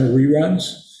do summer reruns.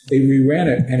 They reran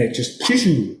it, and it just,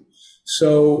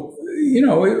 so,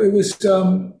 it was,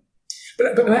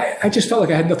 but I just felt like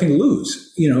I had nothing to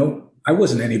lose. I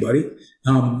wasn't anybody.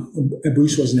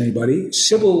 Bruce wasn't anybody.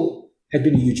 Sybil had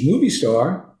been a huge movie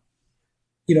star,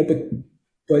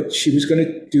 but she was going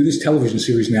to do this television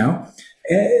series now.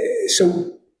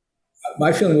 So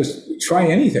my feeling was, try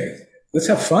anything. Let's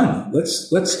have fun.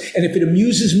 Let's, and if it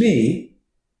amuses me,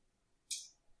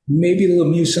 maybe it'll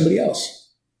amuse somebody else.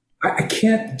 I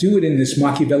can't do it in this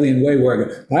Machiavellian way where I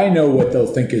go, I know what they'll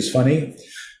think is funny.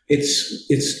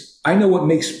 I know what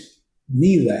makes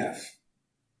me laugh.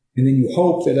 And then you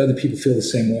hope that other people feel the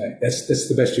same way. That's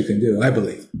the best you can do, I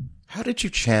believe. How did you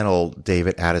channel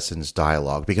David Addison's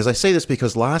dialogue? Because I say this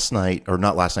because the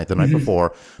night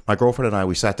before, my girlfriend and I,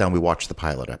 we sat down, we watched the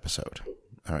pilot episode.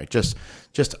 All right. Just,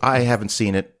 I haven't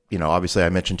seen it. Obviously I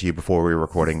mentioned to you before we were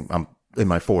recording, I'm in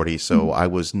my 40s, so I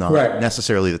was not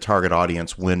necessarily the target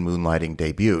audience when Moonlighting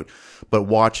debuted, but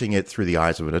watching it through the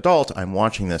eyes of an adult, I'm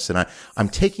watching this and I'm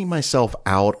taking myself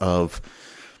out of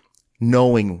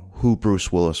knowing who Bruce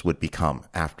Willis would become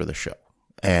after the show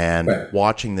and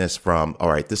watching this from, all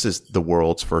right, this is the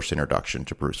world's first introduction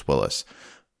to Bruce Willis.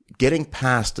 Getting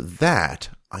past that,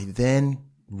 I then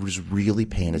was really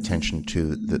paying attention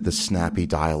to the snappy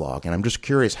dialogue. And I'm just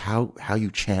curious how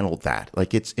you channeled that.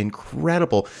 Like, it's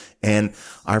incredible. And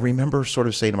I remember sort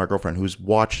of saying to my girlfriend, who's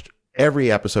watched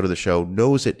every episode of the show,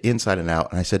 knows it inside and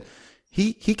out. And I said,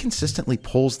 he consistently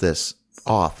pulls this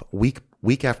off week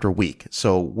after week.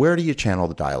 So where do you channel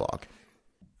the dialogue?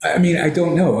 I mean, I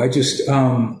don't know. I just,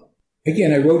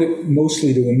 again, I wrote it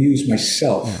mostly to amuse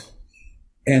myself.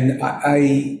 Yeah.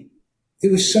 And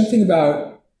there was something about,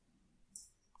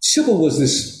 Sybil was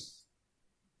this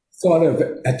thought of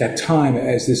at that time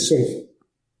as this sort of,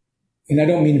 and I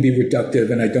don't mean to be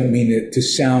reductive and I don't mean it to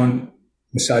sound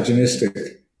misogynistic,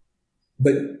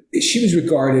 but she was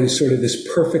regarded as sort of this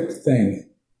perfect thing.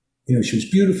 She was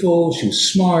beautiful, she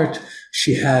was smart,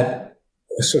 she had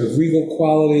a sort of regal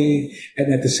quality.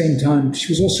 And at the same time,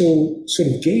 she was also sort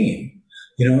of game,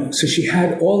 so she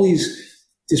had all these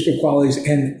disparate qualities.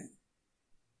 And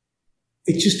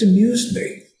it just amused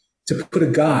me to put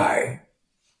a guy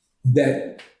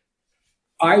that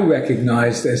I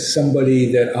recognized as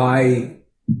somebody that I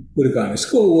would have gone to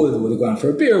school with, would have gone for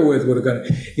a beer with, would have gone,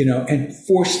 and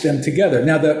forced them together.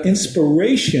 Now, the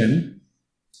inspiration,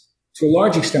 to a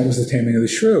large extent, was The Taming of the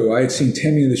Shrew. I had seen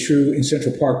Taming of the Shrew in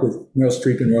Central Park with Meryl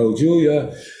Streep and Raul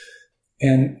Julia.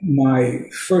 And my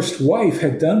first wife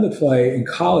had done the play in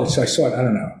college, so I saw it,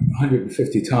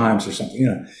 150 times or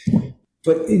something,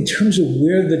 But in terms of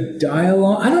where the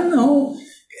dialogue, I don't know.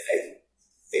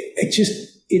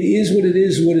 It is what it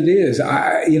is, what it is.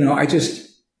 I'm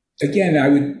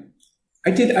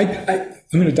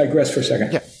going to digress for a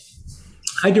second. Yeah.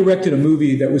 I directed a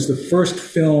movie that was the first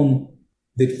film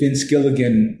that Vince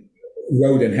Gilligan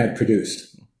wrote and had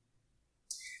produced.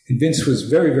 And Vince was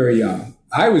very, very young.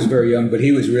 I was very young, but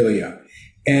he was really young.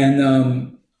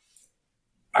 And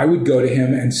I would go to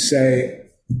him and say,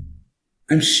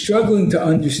 I'm struggling to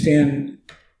understand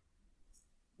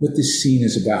what this scene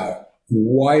is about,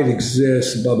 why it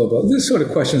exists, blah, blah, blah. This sort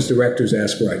of questions directors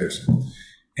ask writers.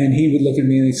 And he would look at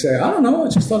me and he'd say, I don't know, I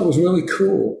just thought it was really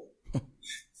cool.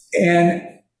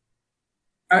 And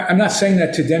I'm not saying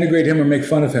that to denigrate him or make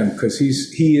fun of him, because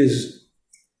he is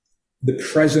the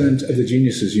president of the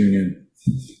Geniuses Union.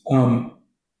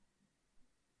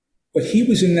 But he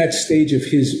was in that stage of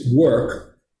his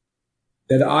work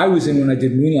that I was in when I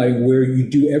did Moonlighting, where you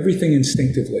do everything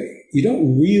instinctively. You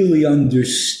don't really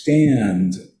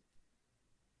understand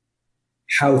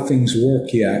how things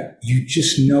work yet. You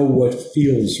just know what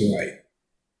feels right.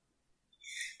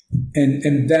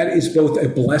 And that is both a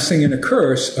blessing and a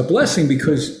curse. A blessing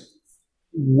because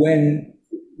when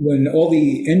all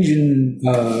the engine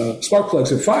spark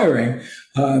plugs are firing,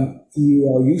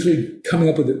 you are usually coming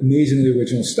up with amazingly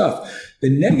original stuff. The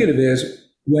negative is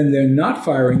when they're not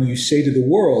firing, you say to the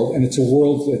world, and it's a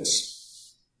world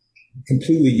that's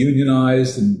completely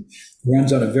unionized and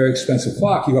runs on a very expensive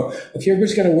clock, you go, okay,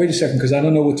 everybody's got to wait a second because I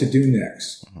don't know what to do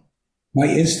next. My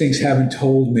instincts haven't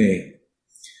told me.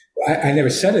 I never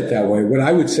said it that way. What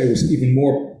I would say was even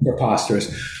more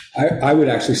preposterous. I would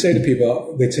actually say to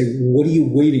people, they'd say, what are you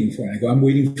waiting for? And I go, I'm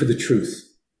waiting for the truth.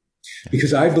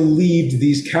 Because I believed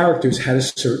these characters had a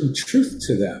certain truth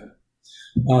to them,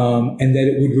 and that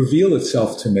it would reveal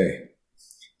itself to me.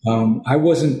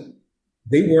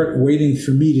 They weren't waiting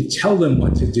for me to tell them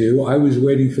what to do. I was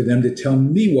waiting for them to tell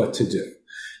me what to do.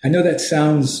 I know that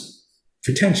sounds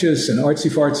pretentious and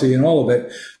artsy-fartsy and all of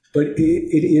it, but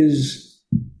it is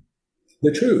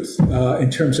the truth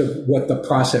in terms of what the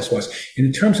process was. And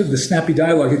in terms of the snappy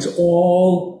dialogue, it's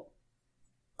all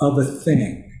of a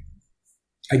thing.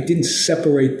 I didn't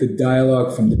separate the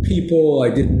dialogue from the people.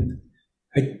 I didn't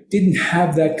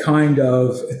have that kind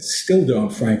of, still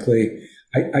don't, frankly.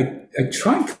 I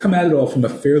try and come at it all from a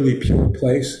fairly pure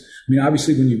place. I mean,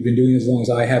 obviously, when you've been doing it as long as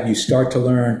I have, you start to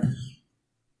learn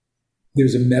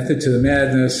there's a method to the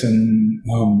madness, and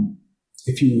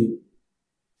if you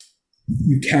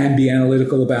can be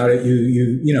analytical about it,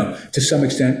 you know, to some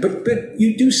extent, but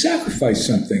you do sacrifice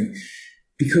something,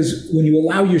 because when you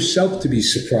allow yourself to be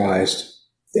surprised,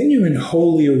 then you're in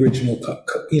wholly original,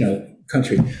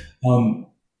 country.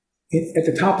 At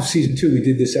the top of season 2, we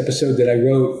did this episode that I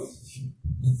wrote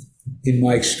in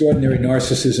my extraordinary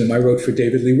narcissism. I wrote for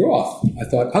David Lee Roth. I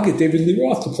thought, I'll get David Lee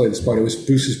Roth to play this part. It was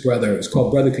Bruce's brother. It was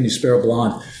called Brother, Can You Spare a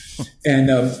Blonde?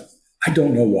 And I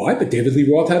don't know why, but David Lee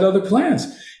Roth had other plans.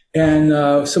 And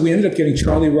so we ended up getting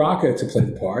Charlie Rocket to play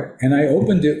the part. And I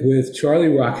opened it with Charlie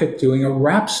Rocket doing a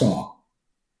rap song.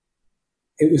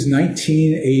 It was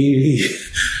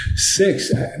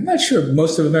 1986. I'm not sure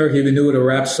most of America even knew what a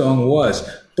rap song was,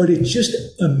 but it just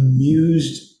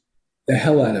amused the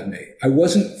hell out of me. I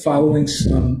wasn't following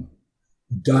some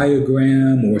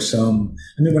diagram or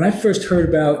when I first heard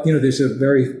about, there's a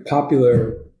very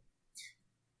popular,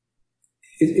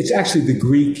 it's actually the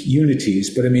Greek unities,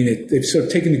 but they've sort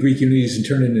of taken the Greek unities and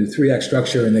turned it into a 3-act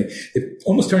structure, and they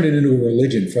almost turned it into a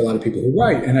religion for a lot of people who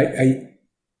write. And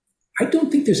I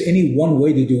don't think there's any one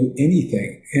way to do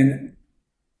anything. And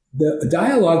the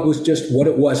dialogue was just what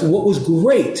it was. And what was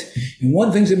great, and one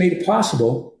of the things that made it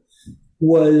possible,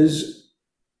 was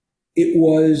it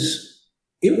was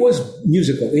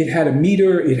musical. It had a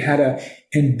meter,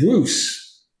 and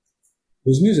Bruce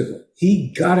was musical.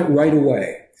 He got it right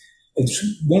away. It's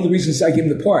one of the reasons I gave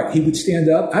him the part. He would stand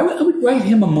up. I would write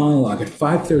him a monologue at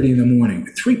 5:30 in the morning,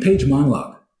 a 3-page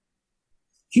monologue.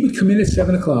 He would come in at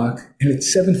 7 o'clock, and at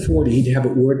 7:40, he'd have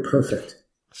it word perfect.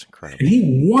 That's incredible. And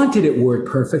he wanted it word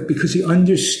perfect because he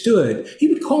understood. He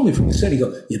would call me from the set. He'd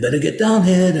go, "You better get down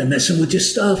here. They're messing with your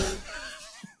stuff."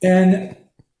 And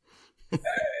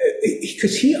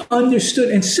because he understood,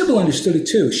 and Sybil understood it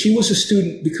too. She was a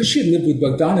student because she had lived with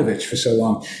Bogdanovich for so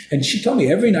long. And she told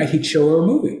me every night he'd show her a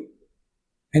movie.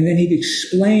 And then he'd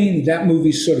explain that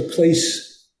movie's sort of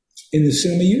place in the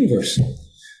cinema universe.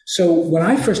 So when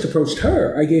I first approached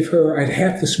her, I had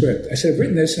half the script. I said, "I've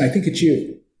written this and I think it's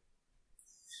you."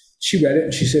 She read it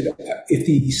and she said, "If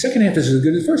the second half is as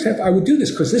good as the first half, I would do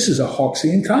this because this is a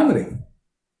Hawksian comedy."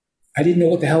 I didn't know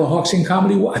what the hell a Hawksian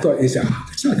comedy was. I thought, it's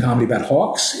not a comedy about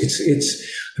Hawks.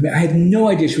 I had no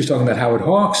idea she was talking about Howard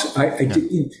Hawks. I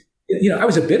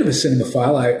was a bit of a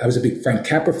cinemaphile. I was a big Frank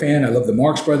Capra fan. I loved the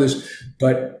Marx Brothers,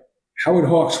 but Howard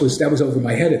Hawks was over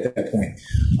my head at that point.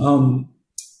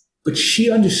 But she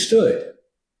understood.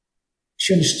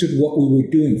 She understood what we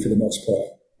were doing for the most part.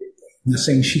 I'm not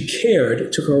saying she cared.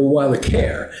 It took her a while to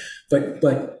care, but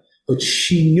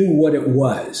she knew what it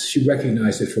was. She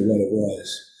recognized it for what it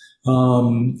was.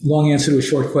 Long answer to a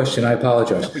short question. I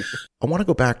apologize. I want to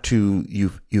go back to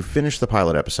you finished the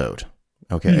pilot episode.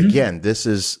 Okay. Mm-hmm. Again, this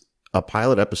is a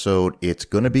pilot episode. It's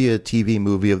going to be a TV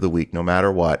movie of the week, no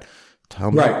matter what.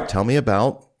 Tell me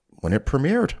about when it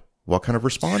premiered. What kind of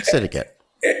response did it get?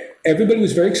 Everybody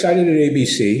was very excited at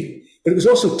ABC, but it was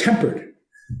also tempered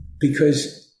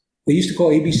because they used to call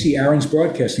ABC Aaron's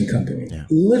Broadcasting Company. Yeah.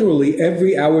 Literally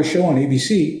every hour show on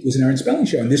ABC was an Aaron Spelling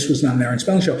show, and this was not an Aaron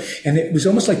Spelling show. And it was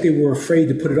almost like they were afraid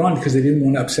to put it on because they didn't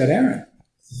want to upset Aaron.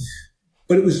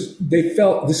 But they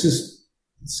felt,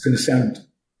 it's going to sound,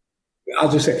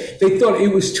 I'll just say, they thought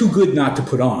it was too good not to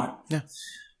put on. Yeah.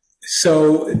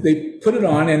 So they put it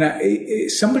on,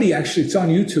 and somebody actually, it's on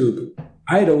YouTube.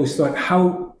 I had always thought,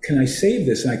 how can I save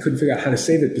this? And I couldn't figure out how to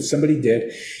save it, but somebody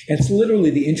did. And it's literally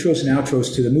the intros and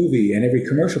outros to the movie and every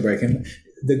commercial break. And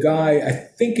the guy, I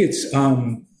think it's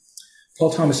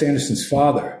Paul Thomas Anderson's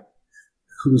father,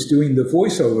 who was doing the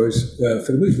voiceovers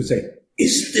for the movies, would say,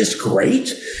 "Isn't this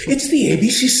great? It's the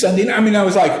ABC Sunday night." I mean, I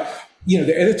was like, they're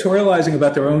editorializing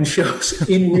about their own shows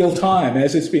in real time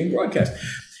as it's being broadcast.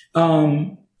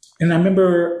 And I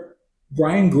remember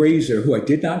Brian Grazer, who I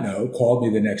did not know, called me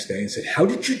the next day and said, "How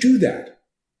did you do that?"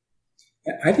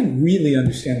 I didn't really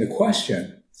understand the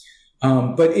question,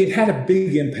 but it had a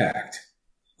big impact.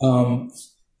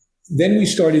 Then we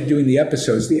started doing the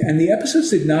episodes, and the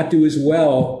episodes did not do as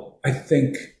well, I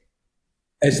think,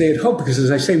 as they had hoped, because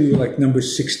as I say, we were like number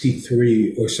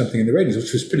 63 or something in the ratings,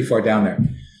 which was pretty far down there.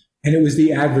 And it was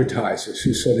the advertisers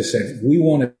who sort of said, "We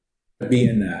want to be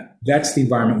in that. That's the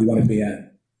environment we want to be in."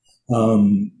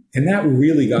 And that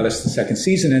really got us the second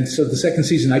season. And so the second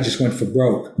season, I just went for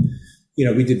broke.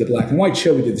 We did the black and white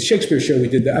show. We did the Shakespeare show.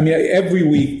 Every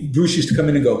week, Bruce used to come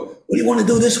in and go, "What do you want to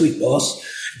do this week, boss?"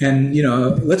 And,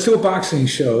 let's do a boxing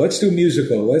show. Let's do a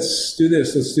musical. Let's do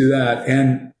this. Let's do that.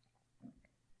 And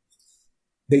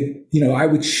I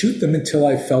would shoot them until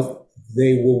I felt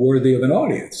they were worthy of an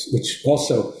audience, which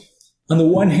also, on the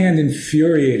one hand,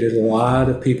 infuriated a lot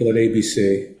of people at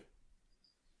ABC.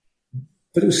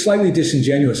 But it was slightly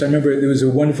disingenuous. I remember there was a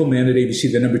wonderful man at ABC,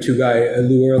 the number 2 guy,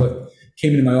 Lou Ehrlich,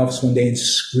 came into my office one day and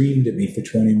screamed at me for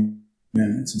 20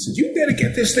 minutes and said, "You better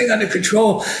get this thing under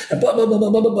control," and blah, blah, blah, blah,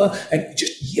 blah, blah, blah, and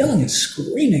just yelling and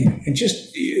screaming and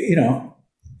just,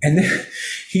 and then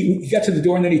he got to the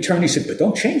door and then he turned and he said, "But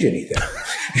don't change anything."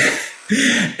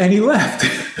 And he left.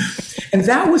 And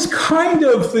that was kind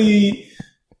of the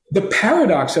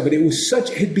paradox of it. It was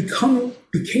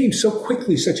became so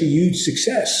quickly such a huge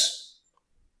success.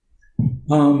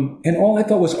 And all I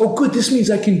thought was, "Oh, good, this means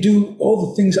I can do all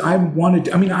the things I wanted."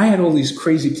 I mean, I had all these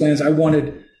crazy plans. I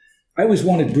always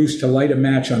wanted Bruce to light a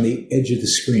match on the edge of the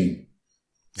screen.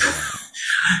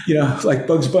 Like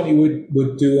Bugs Bunny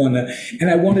would do and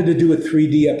I wanted to do a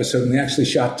 3D episode, and they actually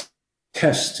shot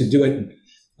tests to do it.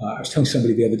 I was telling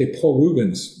somebody the other day, the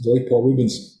late Paul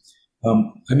Rubens,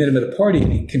 I met him at a party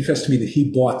and he confessed to me that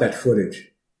he bought that footage.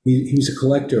 He was a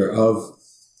collector of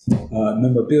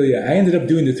memorabilia. I ended up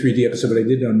doing the 3D episode, but I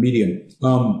did it on Medium.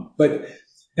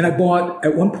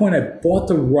 At one point I bought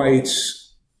the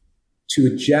rights to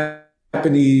a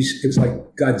Japanese, it was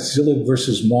like Godzilla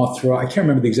versus Mothra. I can't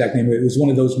remember the exact name of it. It was one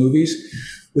of those movies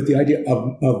with the idea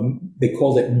of they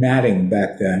called it matting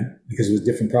back then because it was a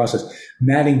different process,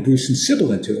 matting Bruce and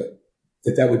Sybil into it,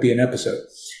 that would be an episode.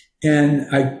 And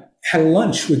I had a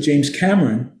lunch with James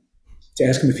Cameron to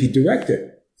ask him if he'd direct it.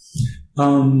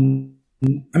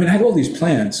 I had all these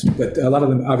plans, but a lot of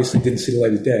them obviously didn't see the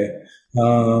light of day.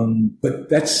 But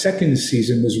that second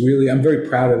season was really, I'm very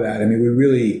proud of that. We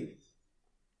really,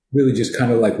 really just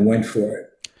kind of like went for it.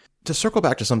 To circle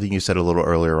back to something you said a little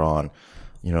earlier on,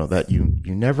 that you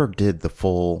never did the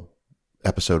full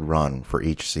episode run for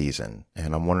each season.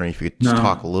 And I'm wondering if you could just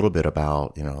talk a little bit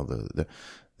about,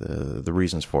 the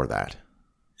reasons for that.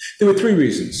 There were three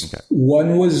reasons. Okay.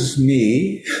 One was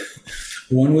me,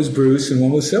 one was Bruce, and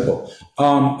one was Sybil.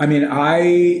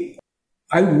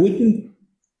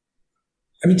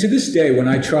 To this day, when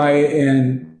I try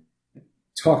and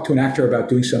talk to an actor about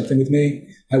doing something with me,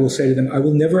 I will say to them, I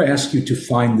will never ask you to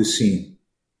find the scene.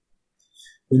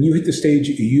 When you hit the stage,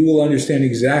 you will understand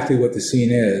exactly what the scene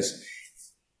is.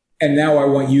 And now I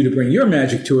want you to bring your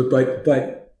magic to it,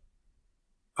 but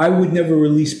I would never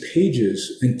release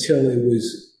pages until it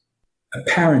was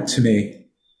apparent to me.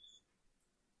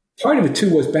 Part of it,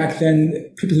 too, was back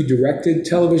then, people who directed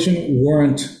television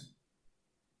weren't.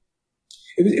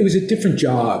 It was a different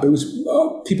job. It was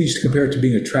people used to compare it to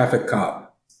being a traffic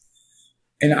cop.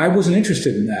 And I wasn't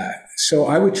interested in that. So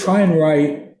I would try and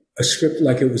write a script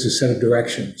like it was a set of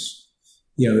directions,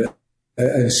 an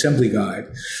assembly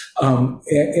guide,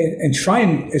 and try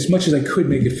and, as much as I could,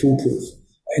 make it foolproof.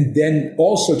 And then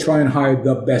also try and hire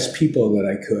the best people that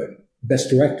I could. Best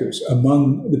directors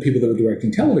among the people that were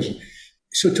directing television.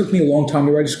 So it took me a long time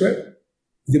to write a script.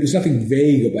 There was nothing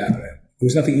vague about it. There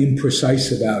was nothing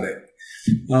imprecise about it.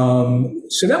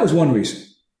 So that was one reason.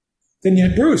 Then you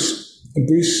had Bruce. And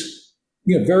Bruce,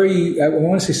 I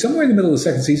want to say somewhere in the middle of the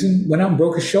second season, went out and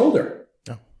broke his shoulder.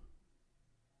 Oh.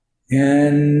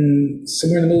 And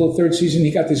somewhere in the middle of the third season,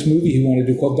 he got this movie he wanted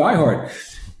to do called Die Hard.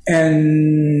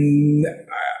 And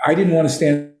I didn't want to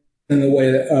stand in the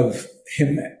way of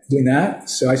him doing that.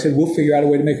 So I said, we'll figure out a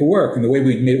way to make it work. And the way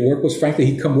we made it work was, frankly,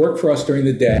 he'd come work for us during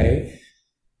the day.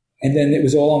 And then it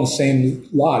was all on the same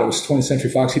lot. It was 20th Century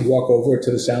Fox. He'd walk over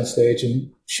to the soundstage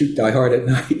and shoot Die Hard at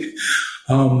night.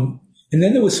 And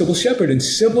then there was Sybil Shepherd. And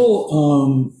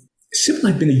Sybil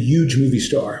had been a huge movie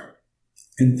star.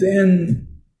 And then,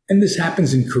 and this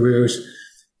happens in careers,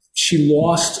 she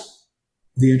lost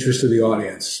the interest of the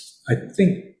audience. I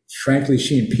think, frankly,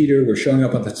 she and Peter were showing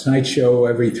up on The Tonight Show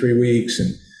every 3 weeks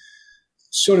and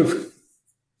sort of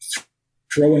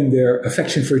throwing their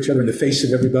affection for each other in the face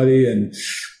of everybody. And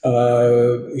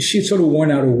she had sort of worn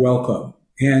out her welcome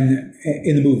in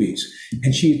the movies.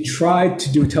 And she had tried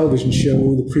to do a television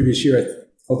show the previous year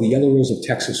called The Yellow Rose of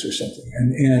Texas or something.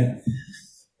 And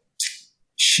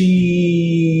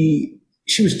she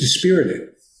was dispirited.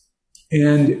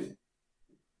 And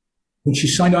when she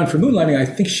signed on for Moonlighting, I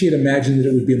think she had imagined that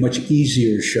it would be a much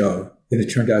easier show than it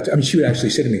turned out to. She would actually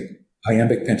say to me,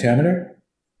 iambic pentameter?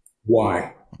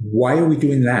 Why? Why are we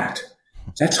doing that?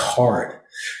 That's hard,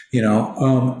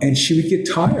 and she would get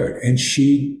tired, and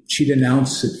she'd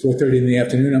announce at 4:30 in the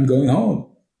afternoon, I'm going home.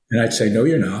 And I'd say, no,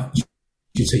 you're not.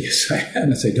 She'd say, yes, I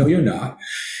am. I'd say, no, you're not.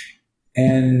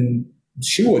 And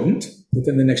she wouldn't. But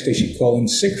then the next day she'd call in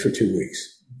sick for 2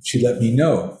 weeks. She'd let me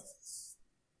know.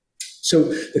 So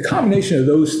the combination of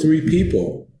those three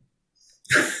people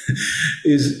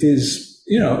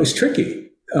is tricky.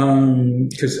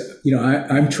 Because,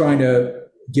 I'm trying to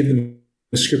give them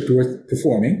a script worth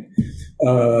performing.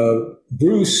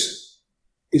 Bruce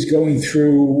is going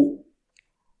through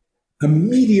a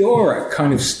meteoric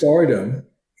kind of stardom,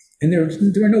 and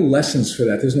there are no lessons for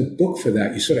that. There's no book for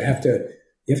that. You sort of have to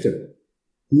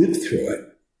live through it.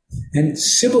 And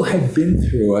Sybil had been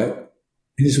through it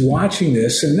and is watching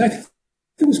this, and I think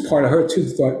it was part of her too.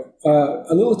 Thought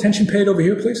a little attention paid over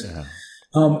here, please. Yeah.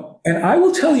 And I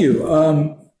will tell you,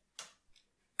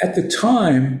 at the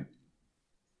time,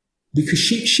 because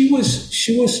she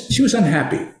was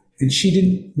unhappy, and she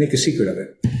didn't make a secret of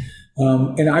it.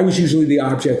 And I was usually the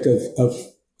object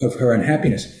of her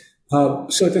unhappiness.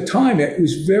 So at the time, it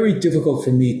was very difficult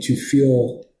for me to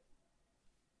feel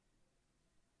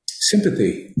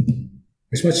sympathy,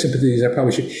 as much sympathy as I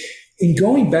probably should. In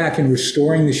going back and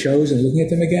restoring the shows and looking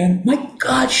at them again, my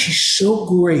God, she's so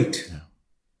great. Yeah.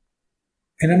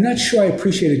 And I'm not sure I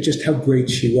appreciated just how great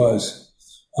she was.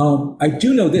 I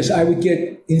do know this. I would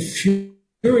get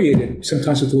infuriated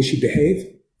sometimes with the way she behaved.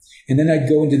 And then I'd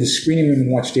go into the screening room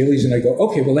and watch dailies, and I'd go,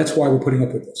 okay, well, that's why we're putting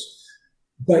up with this.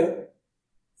 But,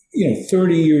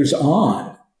 30 years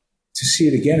on, to see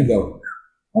it again and go,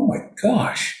 oh my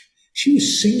gosh, she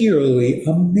was singularly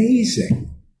amazing.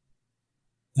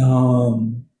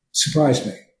 Surprised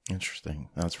me. Interesting.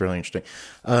 That's really interesting.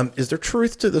 Is there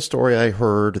truth to the story I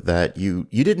heard that you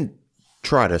didn't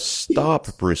try to stop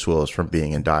Bruce Willis from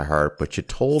being in Die Hard, but you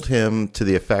told him to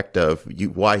the effect of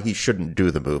why he shouldn't do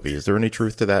the movie? Is there any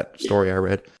truth to that story I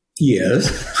read? Yes.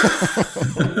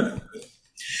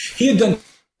 He had done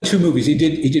 2 movies. He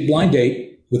did Blind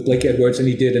Date with Blake Edwards, and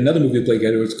he did another movie with Blake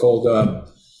Edwards called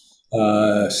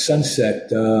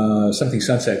Sunset.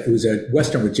 It was a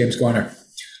Western with James Garner.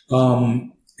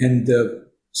 And the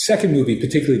second movie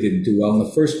particularly didn't do well, and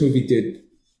the first movie did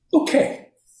okay.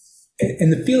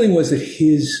 And the feeling was that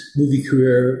his movie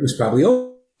career was probably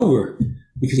over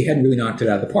because he hadn't really knocked it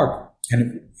out of the park.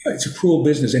 And it's a cruel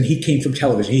business, and he came from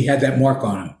television. He had that mark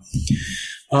on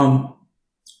him.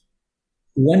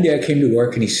 One day I came to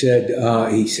work, and he said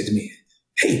to me,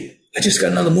 "Hey, I just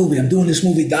got another movie. I'm doing this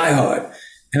movie, Die Hard."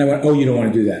 And I went, "Oh, you don't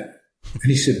want to do that?"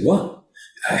 And he said, "What?"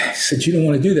 I said, "You don't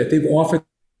want to do that. They've offered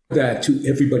that to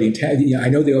everybody in town. I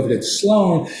know they offered it to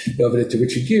Sloan. They offered it to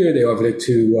Richard Gere. They offered it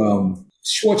to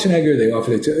Schwarzenegger. They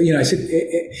offered it to, I said,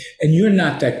 and you're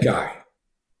not that guy.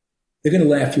 They're going to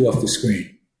laugh you off the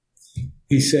screen."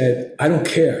 He said, "I don't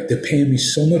care. They're paying me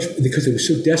so much because they were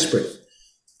so desperate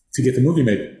to get the movie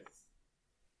made.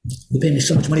 They're paying me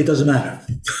so much money, it doesn't matter."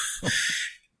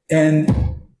 And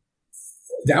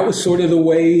that was sort of the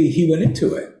way he went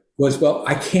into it, was, well,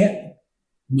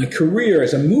 my career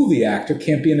as a movie actor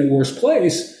can't be in a worse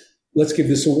place. Let's give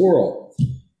this a whirl.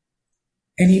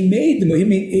 And he made the movie. I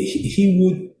mean, he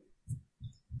would,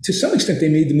 to some extent, they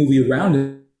made the movie around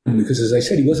him because, as I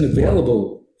said, he wasn't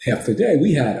available half the day.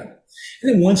 We had him.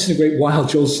 And then once in a great while,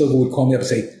 Joel Silver would call me up and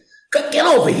say, "Get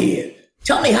over here.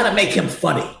 Tell me how to make him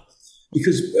funny."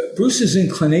 Because Bruce's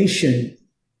inclination,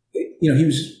 he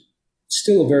was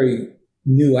still a very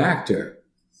new actor.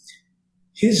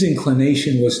 His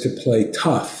inclination was to play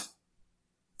tough.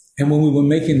 And when we were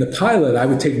making the pilot, I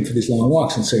would take him for these long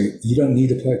walks and say, "You don't need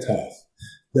to play tough.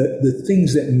 The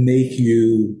things that make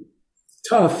you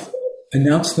tough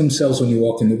announce themselves when you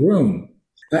walk in the room."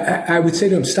 I would say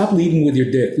to him, "Stop leading with your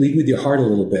dick, lead with your heart a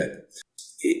little bit.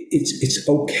 It's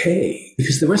okay,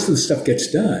 because the rest of the stuff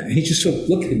gets done." And he just sort of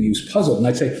looked at me, he was puzzled. And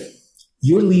I'd say,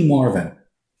 "You're Lee Marvin.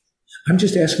 I'm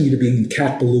just asking you to be in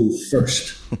Cat Ballou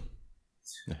first."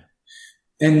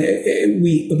 And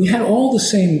we had all the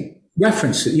same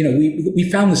references. We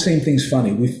found the same things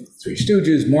funny. Three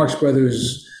Stooges, Marx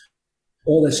Brothers,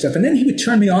 all that stuff. And then he would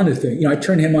turn me on to things. I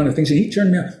turned him on to things, and he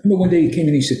turned me on. I remember one day he came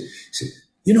in and he said,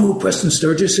 "You know who Preston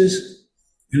Sturgis is?"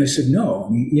 And I said, "No."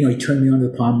 And he turned me on to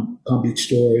the Palm Beach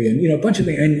Story and, a bunch of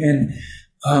things.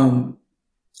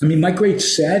 And my great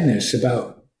sadness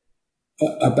about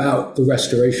the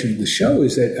restoration of the show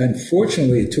is that,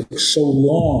 unfortunately, it took so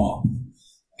long.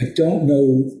 I don't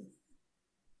know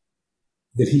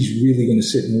that he's really going to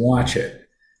sit and watch it.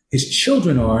 His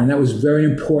children are, and that was very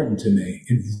important to me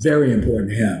and very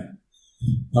important to him.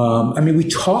 We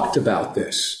talked about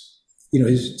this.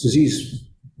 His disease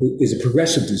is a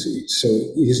progressive disease, so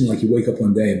it isn't like you wake up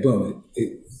one day and boom.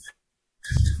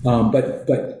 But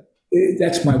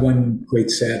that's my one great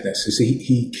sadness, is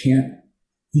he can't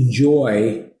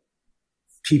enjoy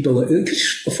people.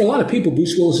 For a lot of people,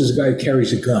 Bruce Willis is a guy who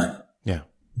carries a gun. Yeah.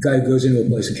 A guy who goes into a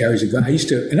place and carries a gun. I used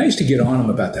to get on him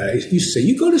about that. I used to say,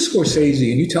 "You go to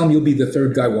Scorsese and you tell him you'll be the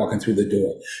third guy walking through the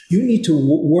door. You need to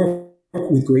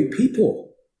work with great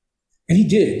people." And he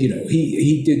did.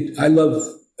 He did. I love.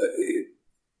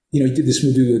 He did this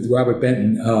movie with Robert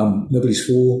Benton, Nobody's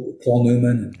Fool, Paul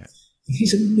Newman. Okay.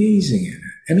 He's amazing in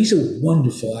it. He's a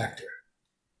wonderful actor.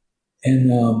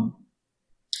 And,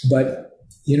 but,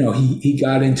 he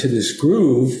got into this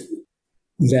groove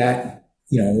that,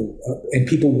 and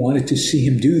people wanted to see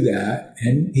him do that.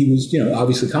 And he was,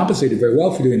 obviously compensated very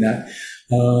well for doing that.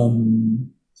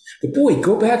 But boy,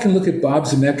 go back and look at Bob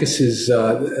Zemeckis'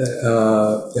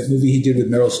 that movie he did with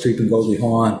Meryl Streep and Goldie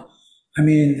Hawn.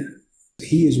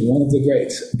 He is one of the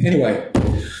greats. Anyway,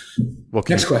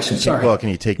 next question. Sorry. Well, can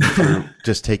you take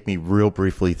me real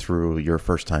briefly through your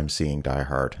first time seeing Die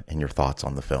Hard and your thoughts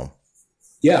on the film?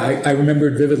 Yeah, I remember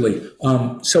it vividly.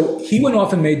 So he went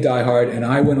off and made Die Hard, and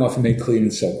I went off and made Clean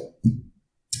and Sober.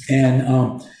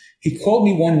 And he called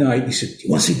me one night. He said, "Do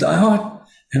you want to see Die Hard?"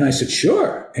 And I said,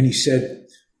 "Sure." And he said,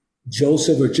 Joel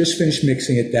Silver just finished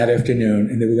mixing it that afternoon,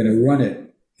 and they were going to run it.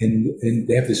 And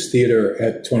they have this theater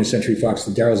at 20th Century Fox,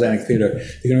 the Darryl Zanuck Theater.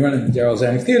 They're going to run it in the Darryl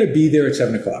Zanuck Theater, be there at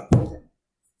 7 o'clock.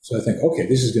 So I think, okay,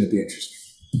 this is going to be interesting.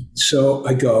 So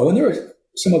I go, and there are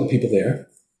some other people there,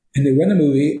 and they run the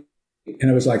movie, and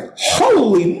I was like,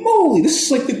 holy moly, this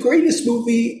is like the greatest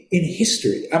movie in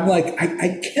history. I'm like,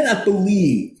 I cannot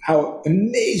believe how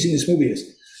amazing this movie is.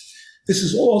 This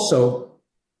is also,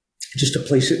 just to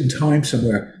place it in time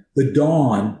somewhere, the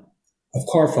dawn of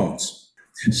car phones.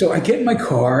 So I get in my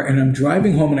car and I'm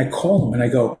driving home and I call him and I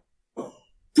go,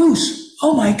 "Bruce,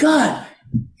 oh my God,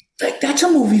 that's a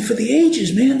movie for the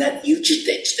ages, man. That's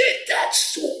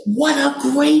what a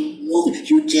great movie.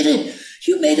 You did it.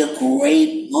 You made a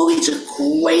great movie. It's a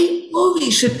great movie."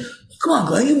 He said, "Come on,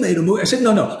 Glenn, you made a movie." I said,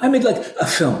 No, I made like a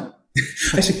film.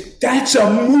 I said, "That's a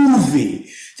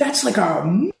movie. That's like a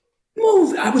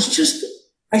movie."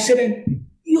 I said,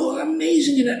 you're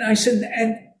amazing in it. And I said,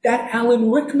 and that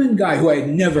Alan Rickman guy who I had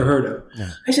never heard of,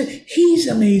 I said, he's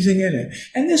amazing in it.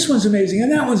 And this one's amazing.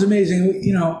 And that one's amazing.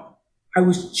 I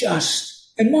was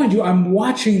just, and mind you, I'm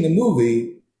watching the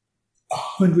movie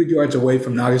 100 yards away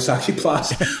from Nagasaki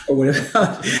Plaza or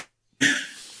whatever.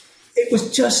 It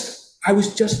was just, I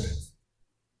was just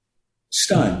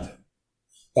stunned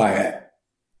by it.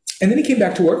 And then he came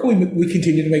back to work and we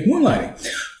continued to make Moonlighting.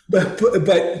 But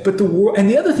the world, and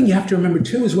the other thing you have to remember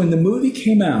too is when the movie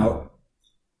came out,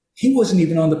 he wasn't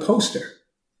even on the poster.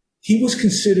 He was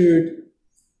considered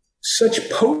such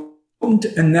potent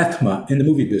anathema in the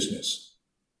movie business.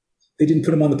 They didn't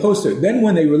put him on the poster. Then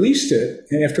when they released it,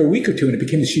 and after a week or two, and it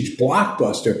became this huge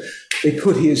blockbuster, they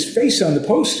put his face on the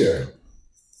poster,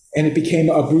 and it became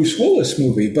a Bruce Willis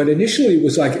movie. But initially, it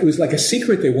was like a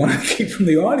secret they wanted to keep from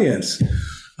the audience.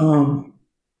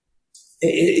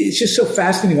 It's just so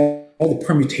fascinating, all the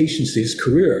permutations to his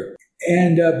career.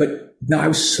 And but no, I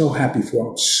was so happy for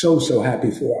him. So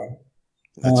happy for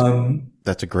him.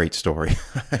 That's a great story.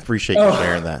 I appreciate you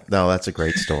sharing that. No, that's a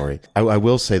great story. I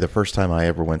will say the first time I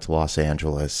ever went to Los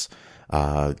Angeles,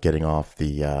 getting off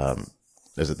the,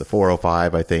 is it the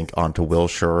 405, I think, onto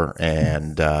Wilshire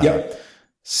and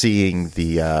seeing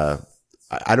the,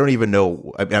 I don't even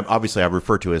know. I mean, obviously, I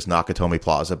refer to it as Nakatomi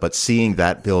Plaza, but seeing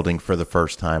that building for the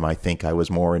first time, I think I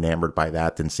was more enamored by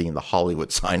that than seeing the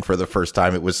Hollywood sign for the first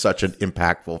time. It was such an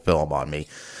impactful film on me.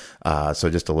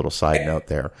 So just a little side note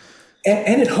there.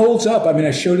 And it holds up. I mean,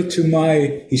 I showed it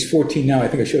to he's 14 now. I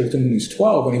think I showed it to him when he was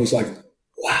 12, and he was like,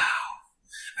 wow.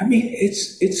 I mean,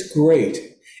 it's great.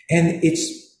 And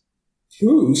it's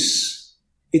Bruce.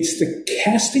 It's the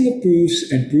casting of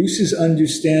Bruce and Bruce's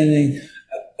understanding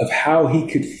of how he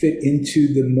could fit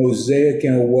into the mosaic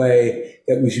in a way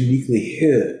that was uniquely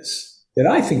his, that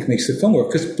I think makes the film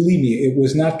work. Because believe me, it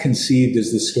was not conceived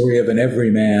as the story of an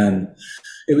everyman.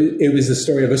 It was the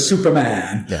story of a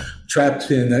Superman trapped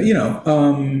in,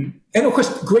 and of course,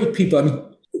 great people. I mean,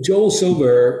 Joel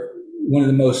Silver, one of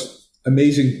the most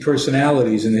amazing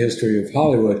personalities in the history of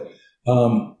Hollywood,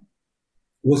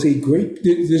 was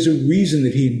there's a reason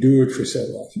that he endured for so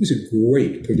long. He was a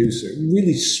great producer,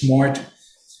 really smart.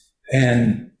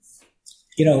 And,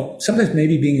 sometimes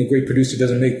maybe being a great producer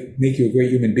doesn't make you a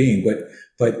great human being, but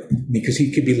because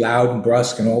he could be loud and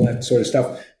brusque and all that sort of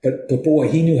stuff. But boy,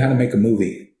 he knew how to make a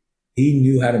movie.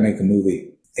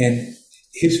 And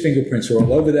his fingerprints are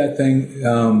all over that thing.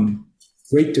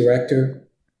 Great director,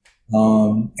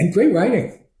 and great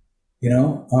writing,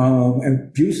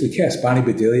 and beautifully cast. Bonnie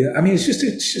Bedelia. I mean, it's just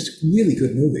a really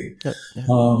good movie.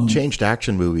 Changed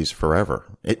action movies forever.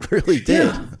 It really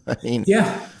did.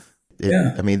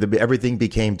 Yeah. I mean, I mean, everything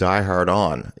became Die Hard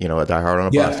on, a Die Hard on a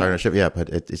bus, Die Hard on a ship. Yeah, but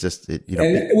it's just,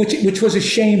 which was a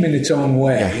shame in its own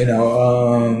way,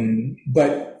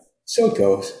 but so it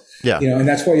goes. Yeah. And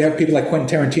that's why you have people like Quentin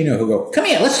Tarantino who go, come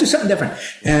here, let's do something different.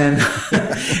 And,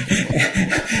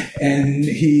 and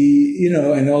he,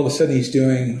 and all of a sudden he's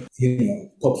doing,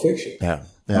 Pulp Fiction. Yeah.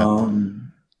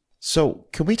 So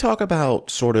can we talk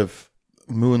about sort of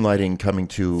Moonlighting coming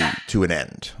to an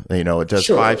end? It does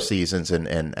 5 seasons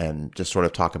and just sort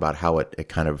of talk about how it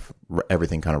kind of,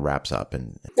 everything kind of wraps up.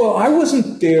 And well, I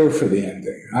wasn't there for the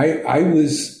ending. I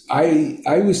was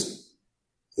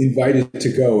invited to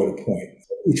go at a point,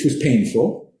 which was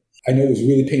painful. I know it was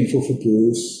really painful for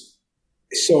Bruce.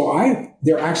 So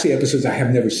there are actually episodes I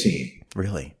have never seen.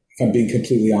 Really? If I'm being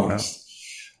completely honest.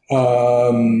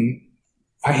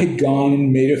 I had gone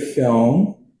and made a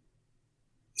film.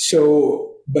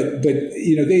 So, but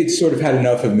they had sort of had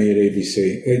enough of me at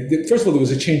ABC. First of all, there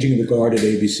was a changing of the guard at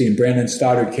ABC, and Brandon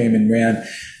Stoddard came and ran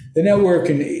the network,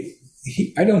 and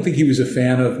I don't think he was a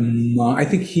fan of mine. I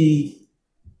think he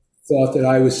thought that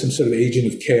I was some sort of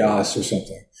agent of chaos or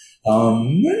something.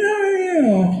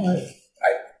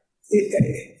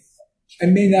 I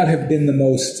may not have been the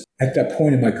most, at that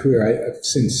point in my career, I've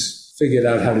since figured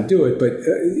out how to do it, but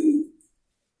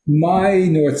my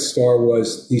North Star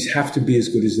was these have to be as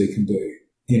good as they can be,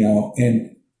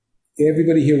 and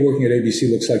everybody here working at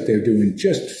ABC looks like they're doing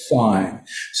just fine.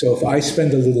 So if I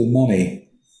spend a little money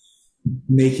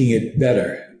making it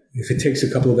better, if it takes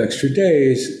a couple of extra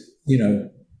days,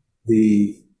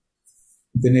 the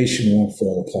nation won't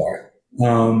fall apart.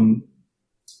 And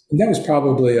that was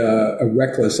probably a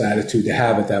reckless attitude to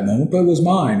have at that moment, but it was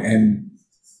mine. And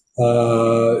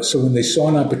so when they saw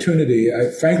an opportunity,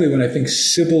 frankly, when I think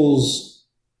Sybil's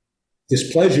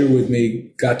displeasure with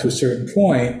me got to a certain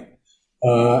point,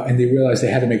 and they realized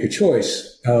they had to make a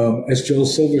choice, as Joel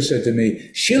Silver said to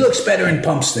me, she looks better in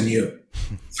pumps than you.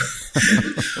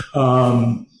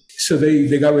 So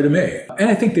they got rid of me. And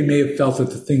I think they may have felt that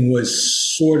the thing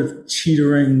was sort of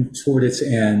teetering toward its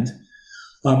end.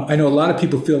 I know a lot of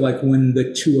people feel like when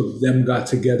the two of them got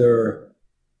together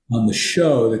on the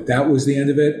show, that was the end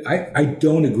of it. I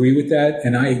don't agree with that.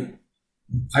 And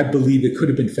I believe it could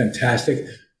have been fantastic.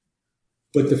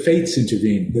 But the fates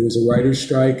intervened. There was a writer's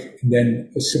strike, and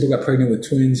then Sybil got pregnant with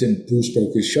twins, and Bruce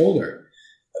broke his shoulder.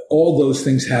 All those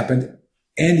things happened,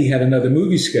 and he had another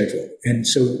movie scheduled. And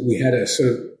so we had to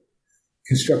sort of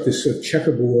construct this sort of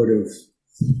checkerboard of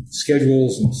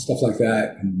schedules and stuff like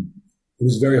that. And it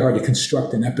was very hard to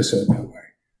construct an episode that way,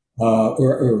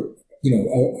 or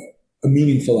a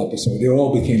meaningful episode. They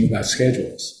all became about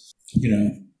schedules,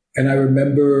 And I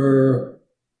remember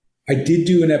I did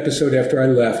do an episode after I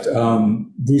left.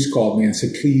 Bruce called me and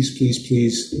said, please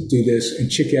do this. And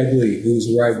Chick Edley, who was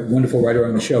a wonderful writer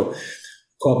on the show,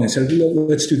 called me and said,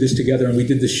 let's do this together. And we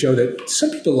did this show that some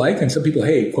people like and some people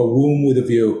hate, called Womb with a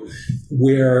View,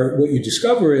 where what you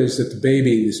discover is that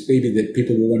this baby that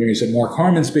people were wondering, is it Mark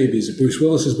Harmon's baby? Is it Bruce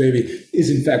Willis's baby? Is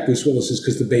in fact Bruce Willis's,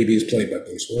 because the baby is played by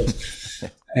Bruce Willis.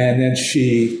 And then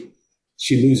she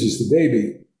loses the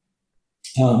baby.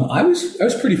 I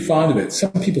was pretty fond of it.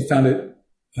 Some people found it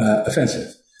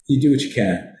offensive. You do what you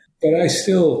can. But I'm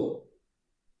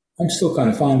still kind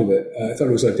of fond of it. I thought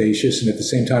it was audacious and at the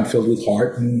same time filled with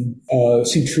heart, and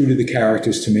seemed true to the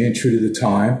characters to me and true to the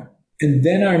time. And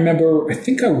then I remember, I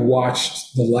think I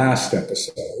watched the last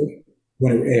episode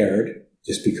when it aired,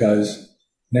 just because.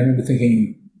 And I remember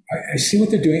thinking, I see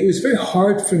what they're doing. It was very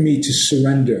hard for me to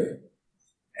surrender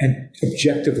and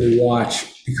objectively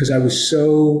watch, because it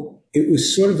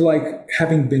was sort of like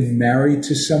having been married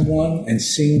to someone and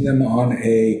seeing them on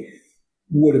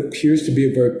what appears to be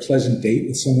a very pleasant date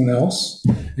with someone else.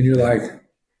 And you're like,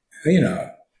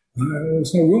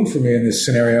 there's no room for me in this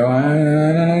scenario.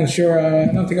 I'm not sure.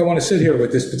 I don't think I want to sit here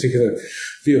with this particular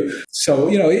view. So,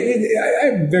 I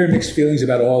have very mixed feelings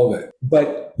about all of it,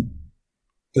 but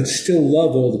still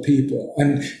love all the people.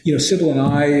 And, Sybil and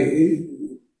I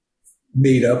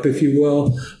made up, if you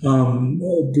will.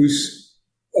 Bruce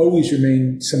always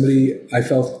remained somebody I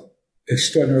felt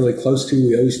extraordinarily close to.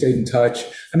 We always stayed in touch.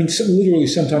 I mean, literally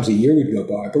sometimes a year would go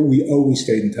by, but we always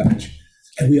stayed in touch.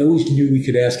 And we always knew we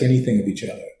could ask anything of each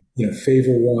other,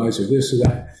 favor-wise or this or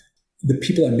that. The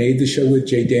people I made the show with,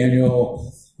 Jay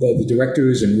Daniel, the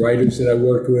directors and writers that I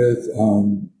worked with,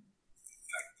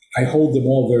 I hold them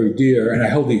all very dear, and I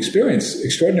hold the experience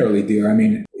extraordinarily dear. I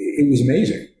mean, it was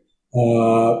amazing.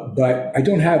 But I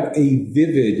don't have a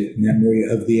vivid memory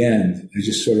of the end. I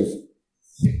just sort of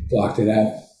blocked it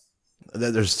out.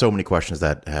 There's so many questions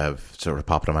that have sort of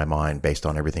popped in my mind based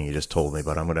on everything you just told me,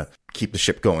 but I'm going to keep the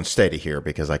ship going steady here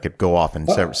because I could go off in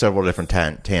several different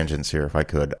tangents here if I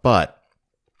could. But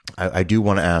I do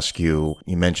want to ask you,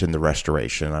 you mentioned the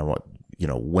restoration. I want,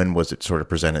 when was it sort of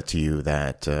presented to you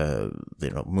that,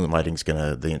 Moonlighting's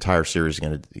the entire series is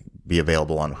going to be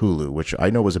available on Hulu, which I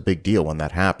know was a big deal when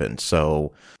that happened.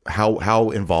 So how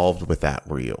involved with that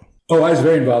were you? Oh, I was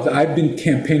very involved. I've been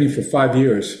campaigning for 5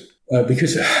 years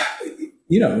because,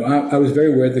 I was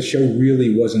very aware the show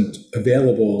really wasn't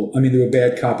available. I mean, there were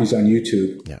bad copies on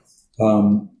YouTube,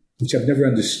 which I've never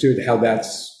understood how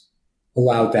that's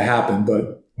allowed to happen.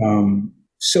 But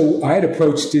so I had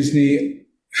approached Disney.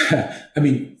 I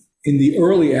mean, in the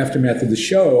early aftermath of the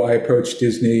show, I approached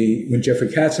Disney when Jeffrey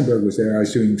Katzenberg was there. I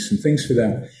was doing some things for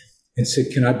them and said,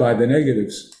 can I buy the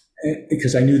negatives?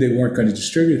 Because I knew they weren't going to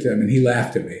distribute them. And he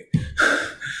laughed at me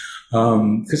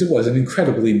because it was an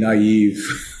incredibly naive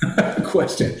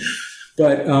question.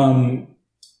 But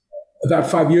about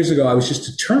 5 years ago, I was just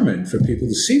determined for people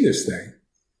to see this thing,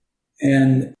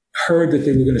 and heard that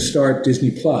they were going to start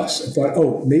Disney Plus. I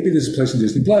thought, maybe there's a place in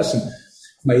Disney Plus. And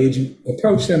my agent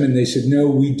approached them and they said, no,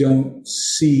 we don't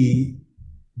see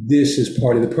this as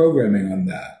part of the programming on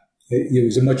that. It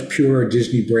was a much purer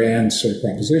Disney brand sort of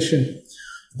proposition,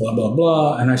 blah, blah,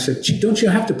 blah. And I said, don't you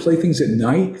have to play things at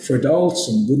night for adults?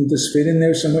 And wouldn't this fit in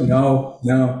there somewhere? No.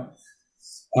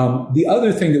 The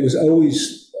other thing that was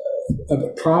always a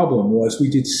problem was we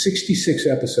did 66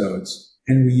 episodes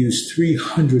and we used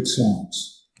 300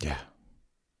 songs. Yeah.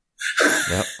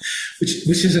 Yep.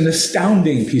 which is an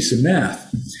astounding piece of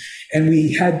math. And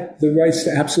we had the rights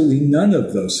to absolutely none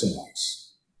of those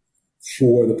songs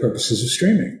for the purposes of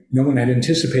streaming. No one had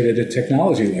anticipated a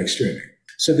technology like streaming.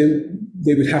 So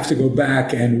they would have to go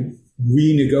back and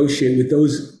renegotiate with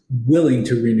those willing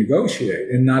to renegotiate,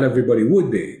 and not everybody would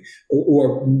be,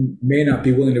 or may not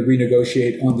be willing to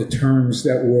renegotiate on the terms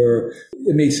that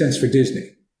made sense for Disney.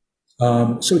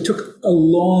 So it took a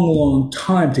long, long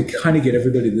time to kind of get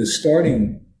everybody to the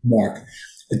starting mark.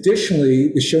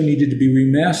 Additionally, the show needed to be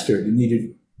remastered. It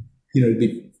needed, to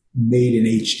be made in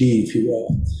HD, if you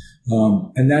will.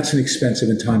 And that's an expensive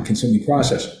and time-consuming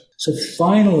process. So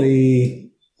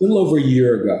finally, a little over a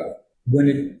year ago, when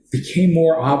it became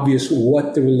more obvious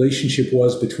what the relationship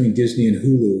was between Disney and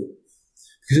Hulu,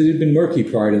 because it had been murky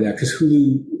prior to that, because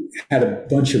Hulu had a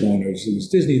bunch of owners. There was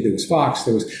Disney, there was Fox,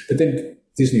 but then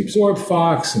Disney absorbed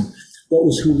Fox, and what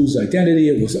was Hulu's identity?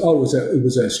 It was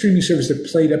a streaming service that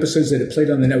played episodes that had played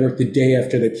on the network the day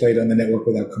after they played on the network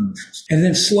without commercials. And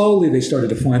then slowly they started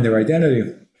to find their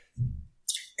identity.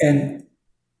 And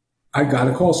I got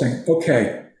a call saying,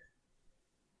 okay,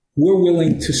 we're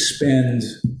willing to spend,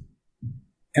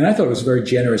 and I thought it was a very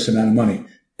generous amount of money,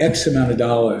 X amount of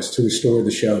dollars to restore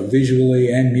the show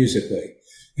visually and musically.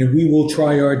 And we will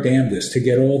try our damnedest to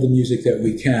get all the music that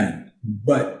we can.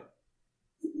 But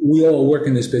we all work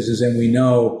in this business and we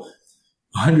know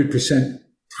 100%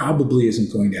 probably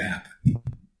isn't going to happen.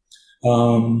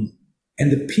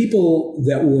 And the people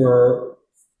that were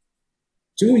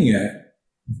doing it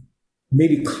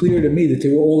made it clear to me that they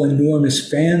were all enormous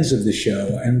fans of the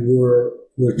show and were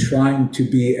trying to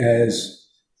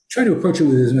approach it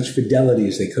with as much fidelity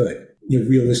as they could,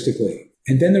 realistically.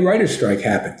 And then the writer's strike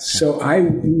happened. So I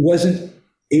wasn't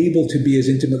able to be as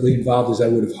intimately involved as I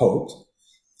would have hoped.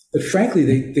 But frankly,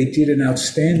 they did an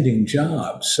outstanding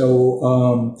job.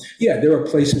 So, there are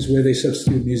places where they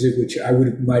substitute music, which I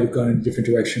might have gone in a different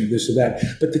direction, this or that.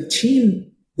 But the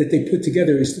team that they put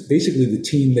together is basically the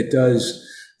team that does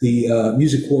the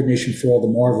music coordination for all the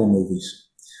Marvel movies.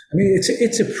 I mean,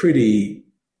 it's a pretty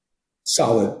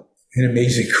solid and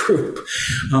amazing group.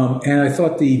 And I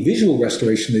thought the visual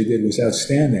restoration they did was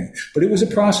outstanding. But it was a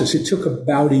process. It took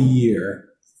about a year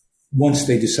once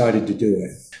they decided to do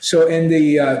it. So, and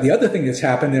the other thing that's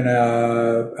happened, and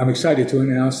I'm excited to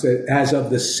announce that as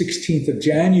of the 16th of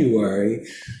January,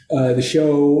 the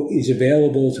show is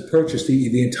available to purchase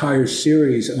the entire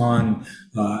series on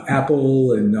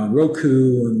Apple and on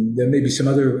Roku, and there may be some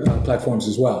other platforms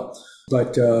as well.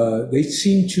 But they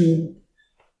seem to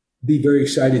be very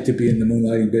excited to be in the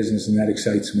moonlighting business, and that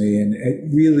excites me. And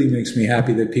it really makes me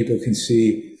happy that people can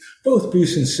see both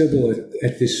Bruce and Sybil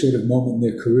at this sort of moment in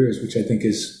their careers, which I think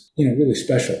is, really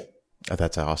special. Oh,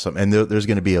 that's awesome. And there's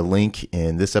going to be a link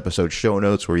in this episode's show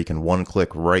notes where you can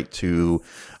one-click right to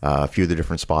a few of the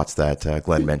different spots that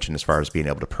Glenn mentioned as far as being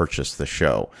able to purchase the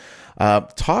show.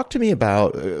 Talk to me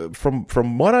about,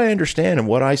 from what I understand and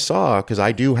what I saw, because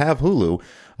I do have Hulu,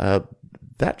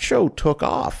 that show took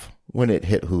off when it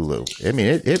hit Hulu. I mean,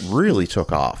 it really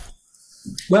took off.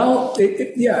 Well,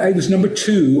 it was number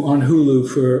 2 on Hulu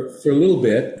for a little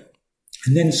bit,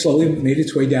 and then slowly made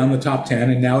its way down the top 10,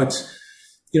 and now it's,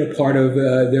 part of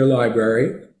their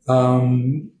library.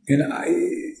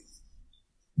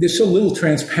 There's so little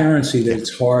transparency that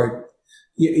it's hard.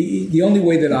 The only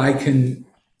way that I can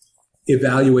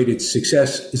evaluate its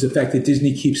success is the fact that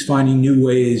Disney keeps finding new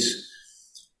ways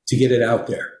to get it out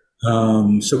there.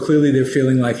 So clearly they're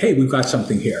feeling like, hey, we've got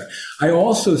something here. I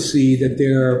also see that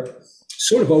they're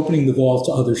sort of opening the vault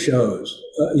to other shows,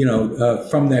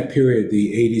 from that period,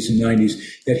 the 80s and 90s,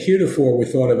 that heretofore we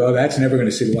thought of, oh, that's never going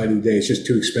to see the light of the day. It's just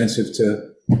too expensive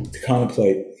to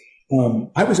contemplate.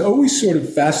 I was always sort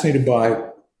of fascinated by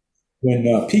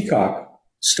when Peacock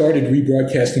started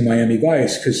rebroadcasting Miami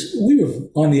Vice, because we were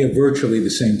on the air virtually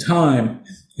the same time,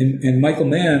 and Michael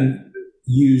Mann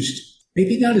used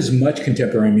maybe not as much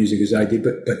contemporary music as I did,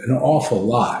 but an awful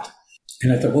lot.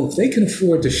 And I thought, well, if they can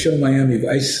afford to show Miami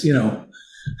Vice,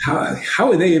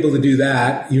 how are they able to do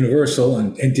that? Universal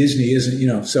and Disney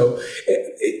isn't, so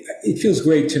it feels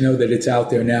great to know that it's out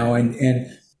there now. And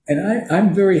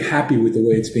I'm very happy with the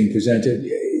way it's being presented.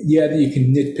 Yeah, you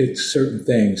can nitpick certain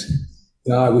things.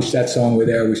 I wish that song were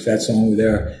there. I wish that song were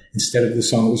there instead of the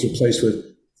song it was replaced with.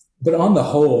 But on the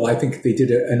whole, I think they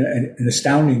did an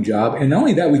astounding job. And not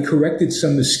only that, we corrected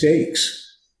some mistakes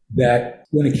that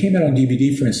when it came out on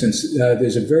DVD, for instance,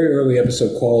 there's a very early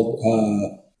episode called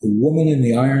The Woman in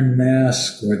the Iron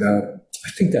Mask, I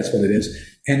think that's what it is.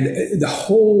 And the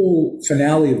whole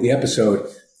finale of the episode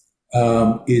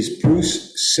is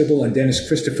Bruce, Sybil, and Dennis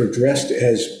Christopher dressed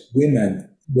as women,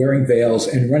 wearing veils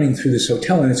and running through this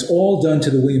hotel. And it's all done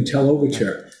to the William Tell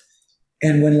Overture.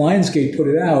 And when Lionsgate put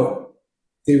it out,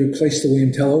 they replaced the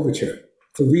William Tell Overture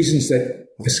for reasons that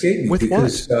escape me. With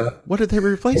because, what did they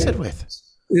replace it with?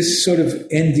 This sort of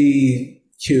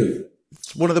NDQ.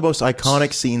 It's one of the most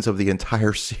iconic scenes of the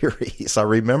entire series. I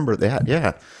remember that,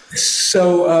 yeah.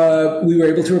 So we were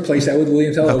able to replace that with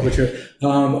William Tell Overture.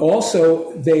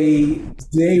 Also, they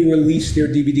released their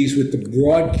DVDs with the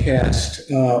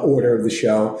broadcast order of the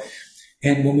show.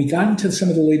 And when we got into some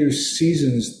of the later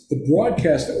seasons, the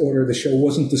broadcast order of the show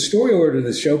wasn't the story order of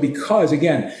the show because,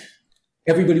 again,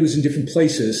 everybody was in different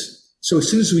places. So as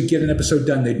soon as we get an episode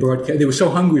done, they'd broadcast. They were so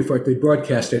hungry for it, they'd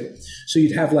broadcast it. So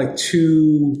you'd have like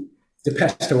 2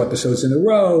 DePesto episodes in a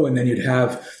row, and then you'd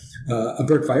have a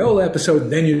Bert Viola episode,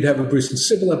 and then you'd have a Bruce and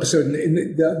Sybil episode. And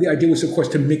the idea was, of course,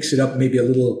 to mix it up maybe a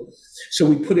little. So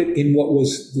we put it in what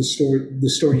was the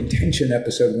story intention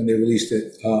episode when they released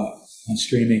it on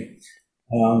streaming.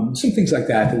 Some things like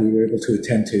that we were able to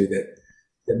attend to that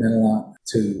meant a lot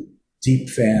to deep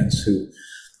fans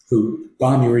who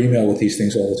bomb your email with these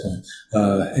things all the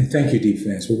time. And thank you, deep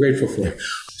fans. We're grateful for it.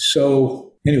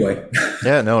 So anyway.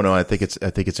 Yeah, no. I think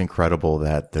it's incredible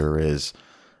that there is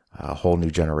a whole new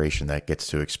generation that gets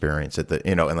to experience it. That,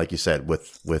 and like you said,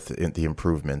 with the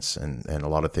improvements and a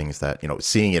lot of things that,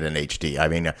 seeing it in HD. I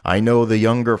mean, I know the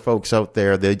younger folks out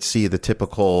there, they'd see the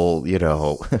typical,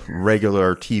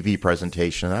 regular TV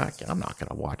presentation. I'm not going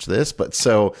to watch this, but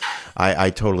so I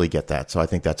totally get that. So I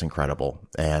think that's incredible.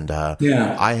 And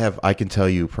I can tell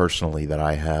you personally that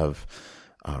I have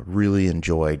really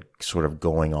enjoyed sort of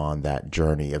going on that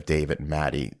journey of David and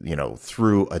Maddie,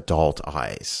 through adult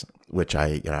eyes, which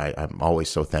I'm always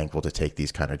so thankful to take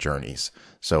these kind of journeys.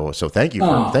 So thank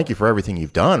you for everything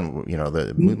you've done.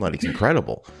 The Moonlighting's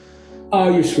incredible.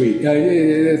 Oh, you're sweet.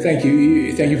 Thank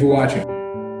you. Thank you for watching.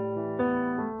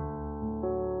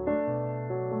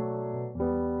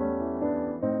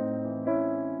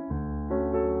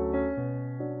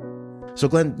 So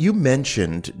Glenn, you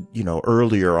mentioned,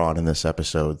 earlier on in this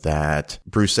episode that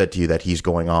Bruce said to you that he's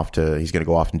going to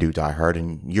go off and do Die Hard,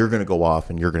 and you're going to go off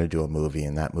and you're going to do a movie.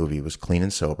 And that movie was Clean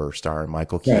and Sober, starring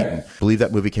Michael Keaton. Right. I believe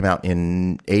that movie came out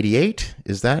in 88.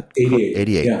 Is that 88?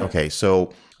 88. Yeah. Okay.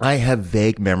 So I have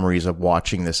vague memories of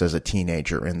watching this as a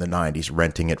teenager in the 90s,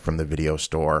 renting it from the video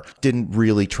store. Didn't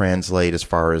really translate as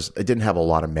far as, I didn't have a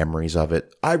lot of memories of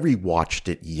it. I rewatched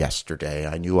it yesterday.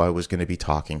 I knew I was going to be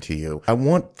talking to you. I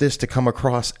want this to come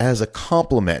across as a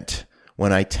compliment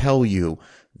when I tell you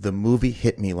the movie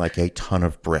hit me like a ton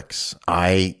of bricks.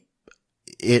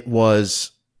 It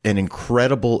was an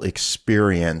incredible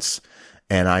experience.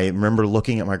 And I remember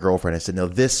looking at my girlfriend. I said, no,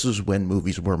 this is when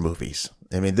movies were movies.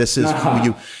 I mean, this is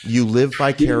you live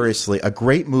vicariously. A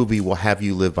great movie will have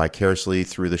you live vicariously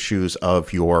through the shoes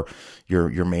of your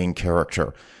main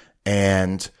character.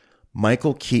 And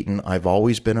Michael Keaton, I've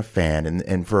always been a fan.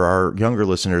 And for our younger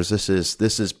listeners, this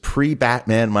is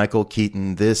pre-Batman Michael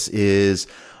Keaton. This is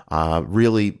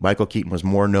really, Michael Keaton was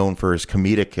more known for his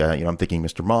comedic, I'm thinking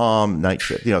Mr. Mom, Night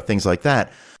Shift, things like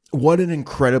that. What an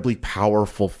incredibly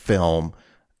powerful film,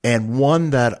 and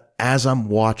one that as I'm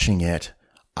watching it,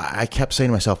 I kept saying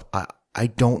to myself, I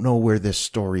don't know where this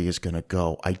story is going to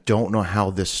go. I don't know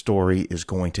how this story is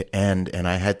going to end. And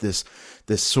I had this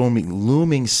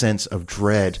looming sense of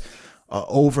dread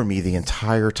over me the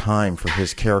entire time for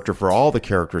his character, for all the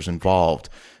characters involved.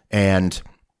 And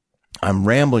I'm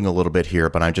rambling a little bit here,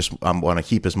 but I want to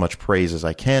heap as much praise as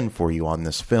I can for you on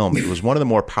this film. It was one of the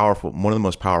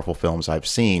most powerful films I've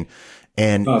seen.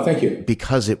 And thank you.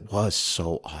 Because it was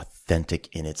so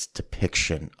authentic in its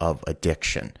depiction of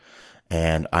addiction.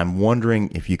 And I'm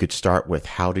wondering if you could start with,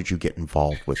 how did you get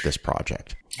involved with this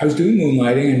project? I was doing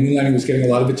Moonlighting, and Moonlighting was getting a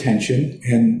lot of attention,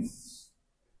 and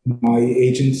my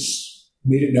agents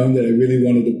made it known that I really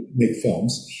wanted to make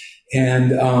films.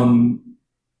 And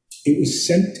it was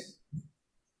sent.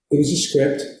 It was a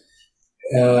script,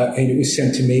 and it was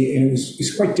sent to me, and it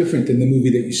was quite different than the movie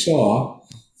that you saw.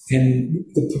 And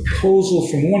the proposal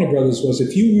from Warner Brothers was,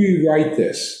 if you rewrite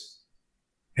this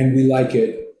and we like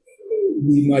it,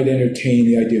 we might entertain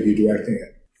the idea of you directing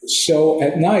it. So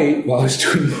at night, while I was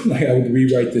doing Moonlight, I would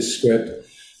rewrite this script,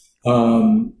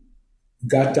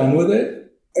 got done with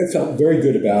it. I felt very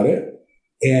good about it,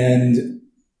 and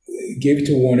gave it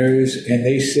to Warner's, and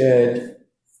they said,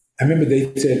 I remember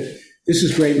they said, this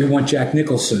is great, we want Jack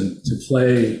Nicholson to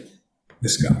play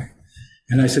this guy.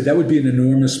 And I said, that would be an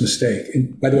enormous mistake.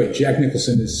 And by the way, Jack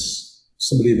Nicholson is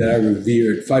somebody that I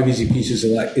revered. Five Easy Pieces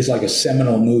is like a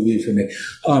seminal movie for me.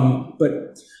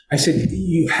 But I said,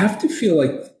 you have to feel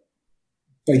like,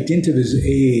 by dint of his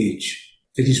age,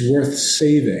 that he's worth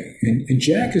saving. And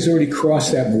Jack has already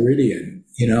crossed that meridian.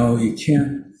 You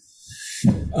can't.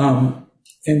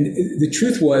 And the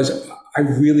truth was, I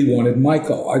really wanted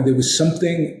Michael. There was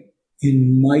something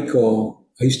in Michael,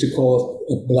 I used to call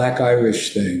it a Black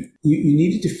Irish thing. You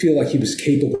needed to feel like he was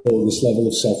capable of this level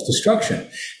of self-destruction.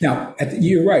 Now,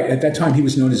 you're right. At that time, he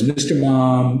was known as Mr.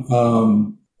 Mom,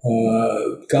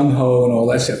 Gung-Ho, and all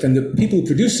that stuff. And the people who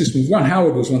produced this movie, Ron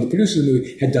Howard was one of the producers of the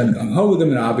movie, had done Gung-Ho with him,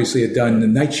 and obviously had done The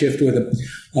Night Shift with him.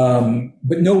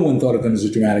 But no one thought of him as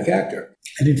a dramatic actor.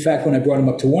 And in fact, when I brought him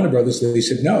up to Warner Brothers, they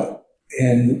said no.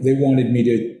 And they wanted me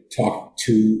to talk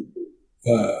to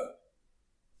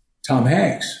Tom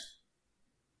Hanks.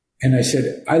 And I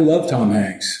said, I love Tom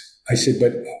Hanks. I said,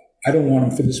 but I don't want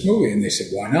him for this movie. And they said,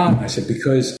 why not? And I said,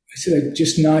 because I'm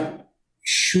just not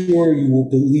sure you will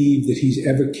believe that he's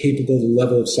ever capable of the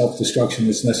level of self-destruction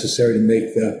that's necessary to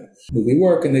make the movie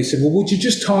work. And they said, well, would you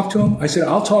just talk to him? I said,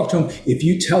 I'll talk to him if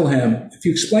you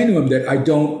explain to him that I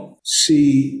don't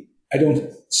see him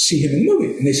in the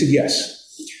movie. And they said, yes.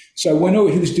 So I went over,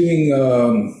 he was doing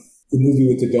the movie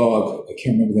with the dog. I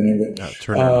can't remember the name of it.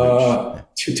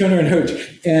 Turner and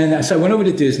Hooch. And so I went over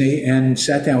to Disney and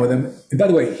sat down with him. And by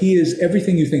the way, he is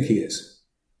everything you think he is.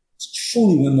 He's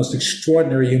truly one of the most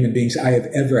extraordinary human beings I have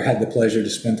ever had the pleasure to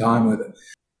spend time with.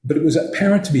 But it was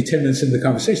apparent to me 10 minutes into the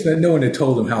conversation that no one had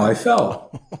told him how I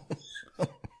felt.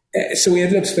 So we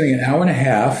ended up spending an hour and a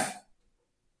half.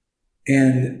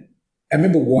 And I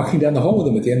remember walking down the hall with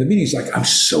him at the end of the meeting. He's like, I'm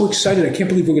so excited. I can't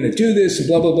believe we're going to do this, and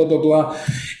blah, blah, blah, blah, blah.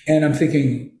 And I'm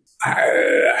thinking,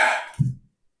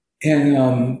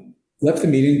 left the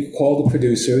meeting, called the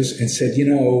producers and said,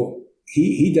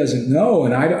 he doesn't know,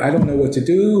 and I don't know what to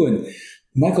do. And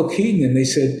Michael Keaton, and they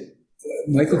said,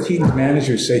 Michael Keaton's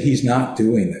managers say he's not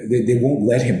doing that. They won't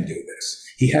let him do this.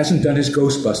 He hasn't done his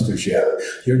Ghostbusters yet.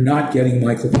 You're not getting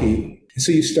Michael Keaton. And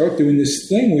so you start doing this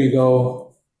thing where you go,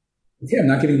 okay, I'm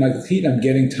not getting Michael Keaton. I'm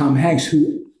getting Tom Hanks,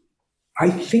 who I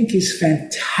think is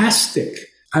fantastic.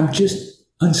 I'm just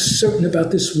uncertain about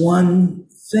this one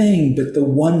thing, but the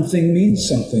one thing means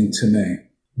something to me.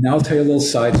 Now I'll tell you a little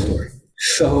side story.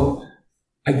 So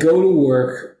I go to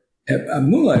work at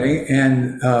Moonlighting,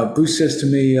 and Bruce says to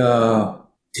me,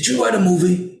 did you write a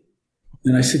movie?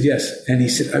 And I said, yes. And he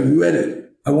said, I read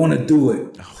it. I want to do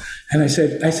it. And I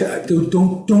said,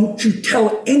 don't you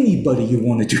tell anybody you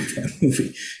want to do that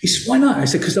movie. He said, why not? I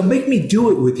said, because they'll make me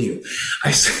do it with you.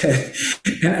 I said,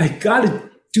 and I got to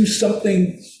do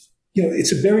something,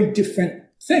 it's a very different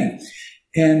thing.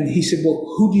 And he said,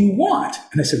 well, who do you want?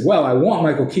 And I said, well, I want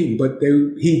Michael Keaton, but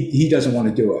he doesn't want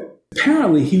to do it.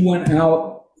 Apparently, he went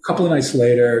out a couple of nights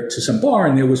later to some bar,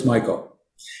 and there was Michael.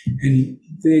 And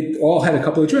they all had a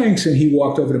couple of drinks, and he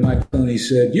walked over to Michael, and he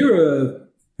said, you're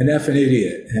an effing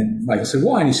idiot. And Michael said,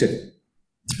 why? And he said,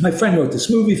 my friend wrote this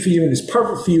movie for you, and it's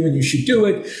perfect for you, and you should do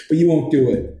it, but you won't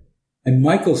do it. And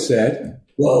Michael said,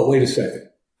 whoa, wait a second.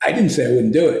 I didn't say I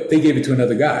wouldn't do it. They gave it to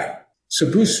another guy.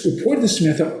 So Bruce reported this to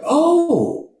me. I thought,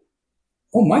 oh,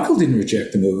 Michael didn't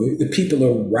reject the movie. The people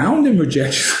around him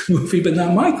rejected the movie, but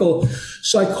not Michael.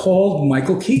 So I called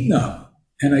Michael Keaton up,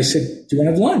 and I said, do you want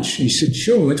to have lunch? And he said,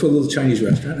 sure. We went to a little Chinese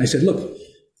restaurant. And I said, look,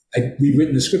 I'd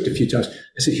rewritten the script a few times.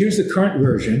 I said, here's the current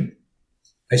version.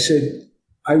 I said,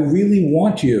 I really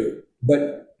want you,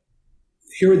 but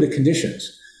here are the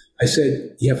conditions. I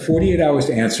said, you have 48 hours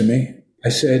to answer me. I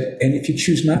said, and if you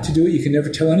choose not to do it, you can never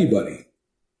tell anybody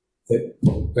that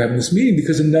we're having this meeting,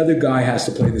 because another guy has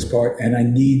to play this part, and I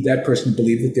need that person to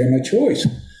believe that they're my choice.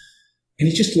 And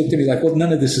he just looked at me like, well,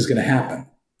 none of this is going to happen.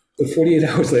 But 48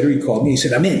 hours later, he called me. He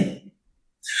said, I'm in.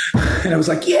 And I was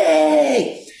like,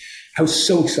 yay! I was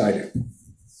so excited.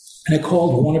 And I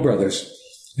called Warner Brothers,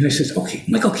 and I said, okay,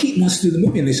 Michael Keaton wants to do the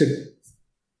movie. And they said,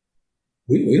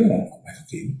 we don't want Michael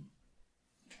Keaton.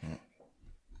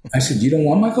 I said, you don't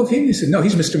want Michael Keaton? He said, no,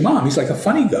 he's Mr. Mom. He's like a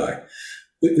funny guy.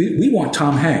 We want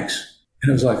Tom Hanks.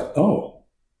 And I was like, oh,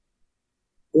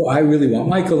 well, I really want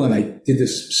Michael. And I did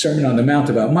this Sermon on the Mount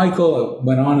about Michael. It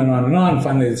went on and on and on. And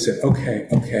finally they said, okay,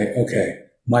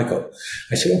 Michael.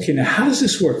 I said, okay, now how does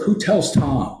this work? Who tells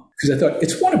Tom? Because I thought,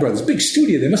 it's Warner Brothers, big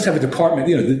studio. They must have a department,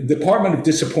 the Department of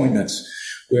Disappointments,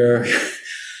 where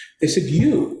they said,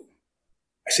 you.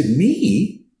 I said,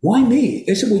 me? Why me?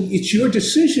 They said, well, it's your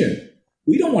decision.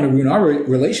 We don't want to ruin our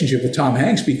relationship with Tom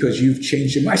Hanks because you've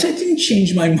changed your mind. I said, I didn't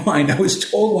change my mind. I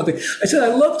was told one thing. I said, I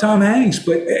love Tom Hanks,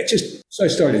 but so I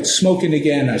started smoking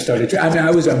again.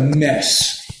 I was a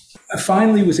mess. I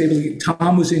finally was able to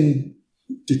Tom was in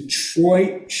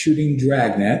Detroit shooting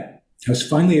Dragnet. I was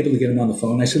finally able to get him on the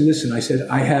phone. I said, listen,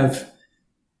 I have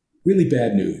really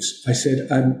bad news. I said,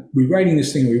 I'm rewriting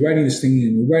this thing,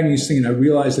 and I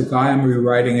realized the guy I'm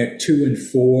rewriting it 2 and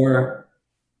 4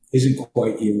 isn't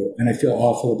quite you, and I feel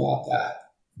awful about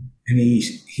that. And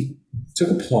he took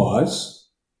a pause,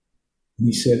 and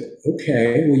he said,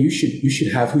 okay, well, you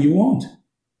should have who you want.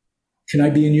 Can I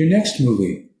be in your next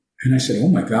movie? And I said, oh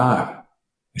my God.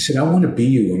 I said, I want to be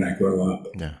you when I grow up.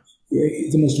 Yeah.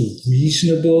 The most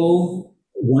reasonable,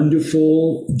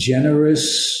 wonderful,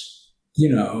 generous,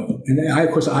 and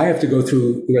of course, I have to go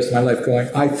through the rest of my life going,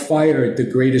 I fired the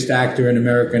greatest actor in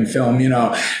American film,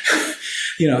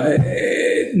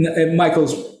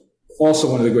 Michael's also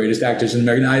one of the greatest actors in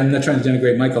America. I'm not trying to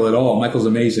denigrate Michael at all. Michael's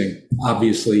amazing.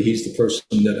 Obviously, he's the person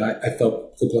that I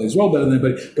felt could play his role better than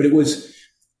anybody. But it was,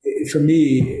 for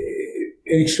me,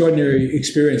 an extraordinary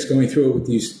experience going through it with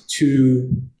these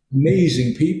two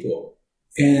amazing people.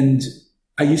 And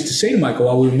I used to say to Michael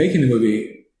while we were making the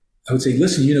movie, I would say,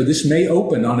 listen, this may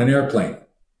open on an airplane.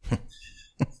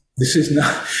 This is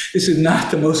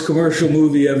not the most commercial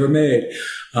movie ever made.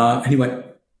 And he went,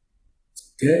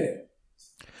 okay.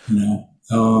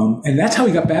 And that's how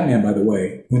he got Batman, by the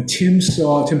way. When Tim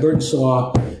Burton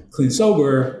saw Clean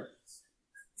Sober,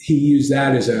 he used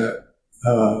that as a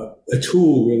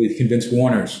tool really to convince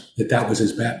Warner's that was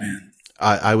his Batman.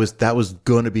 That was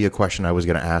going to be a question I was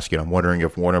going to ask you. I'm wondering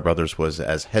if Warner Brothers was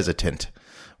as hesitant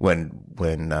when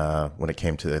it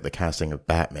came to the casting of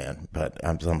Batman, but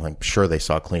I'm sure they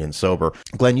saw Clean and Sober.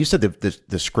 Glenn, you said that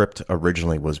the script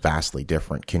originally was vastly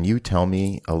different. Can you tell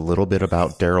me a little bit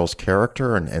about Daryl's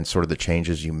character and sort of the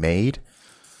changes you made?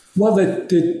 Well,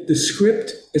 the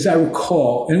script, as I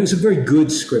recall, and it was a very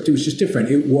good script. It was just different.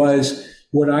 It was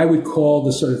what I would call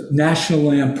the sort of National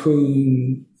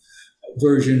Lampoon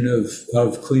version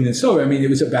of Clean and Sober. I mean, it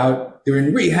was about they're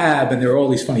in rehab and there are all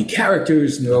these funny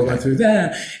characters and they're all going through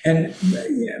that. And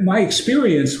my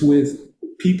experience with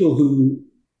people who,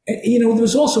 there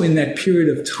was also in that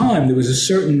period of time, there was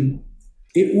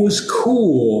it was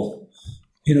cool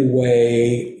in a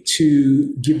way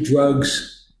to give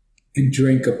drugs and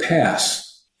drink a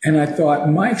pass. And I thought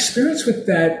my experience with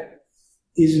that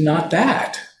is not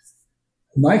that.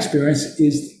 My experience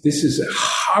is this is a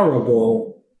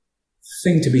horrible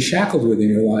thing to be shackled with in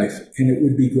your life. And it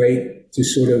would be great to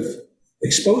sort of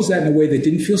expose that in a way that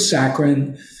didn't feel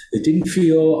saccharine, that didn't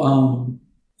feel,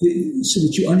 so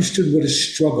that you understood what a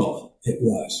struggle it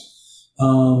was.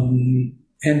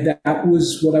 And that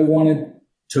was what I wanted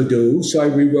to do. So I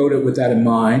rewrote it with that in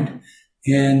mind.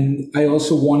 And I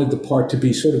also wanted the part to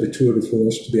be sort of a tour de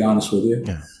force, to be honest with you.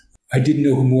 Yeah. I didn't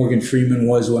know who Morgan Freeman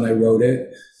was when I wrote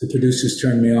it. The producers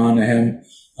turned me on to him.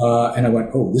 And I went,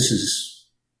 oh, this is,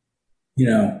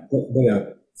 what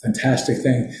a fantastic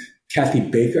thing. Kathy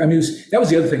Baker. I mean, that was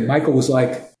the other thing. Michael was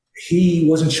like, he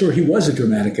wasn't sure he was a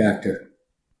dramatic actor.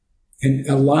 And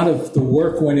a lot of the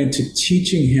work went into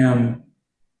teaching him.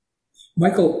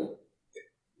 Michael,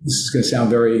 this is going to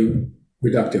sound very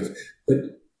reductive, but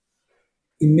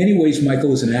in many ways, Michael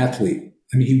was an athlete.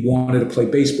 I mean, he wanted to play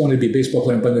baseball, wanted to be a baseball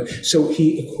player, but so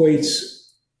he equates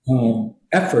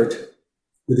effort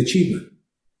with achievement.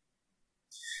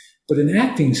 But in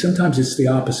acting, sometimes it's the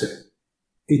opposite.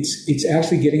 It's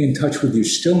actually getting in touch with your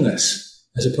stillness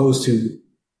as opposed to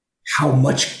how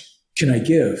much can I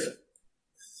give.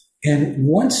 And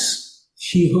once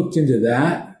he hooked into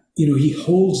that, he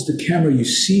holds the camera. You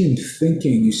see him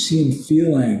thinking, you see him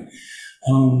feeling.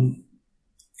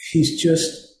 He's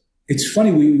just, it's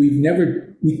funny.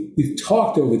 We've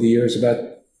talked over the years about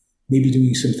maybe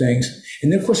doing some things.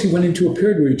 And then of course he went into a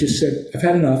period where he just said, I've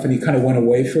had enough. And he kind of went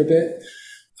away for a bit.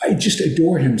 I just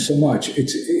adore him so much.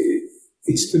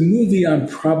 It's the movie I'm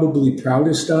probably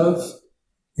proudest of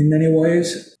in many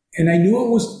ways. And I knew it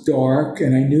was dark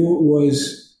and I knew it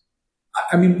was,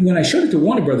 I mean, when I showed it to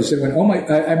Warner Brothers, they went,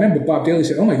 I remember Bob Daly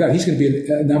said, oh my God, he's going to be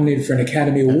nominated for an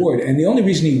Academy Award. And the only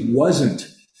reason he wasn't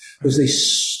was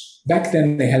back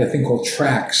then they had a thing called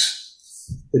tracks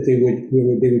that they would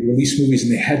release movies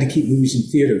and they had to keep movies in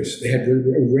theaters. They had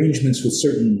arrangements with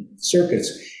certain circuits.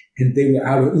 And they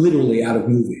were literally out of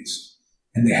movies.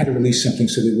 And they had to release something,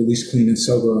 so they released Clean and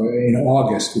Sober in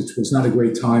August, which was not a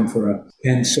great time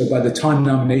and so by the time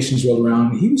nominations rolled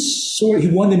around, he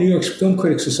won the New York Film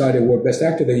Critics Society Award Best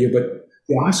Actor that year, but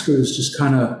the Oscars just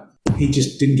he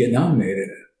just didn't get nominated,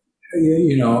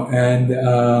 and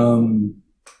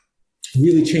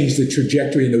really changed the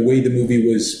trajectory and the way the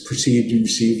movie was perceived and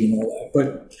received and all that.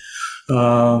 But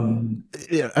I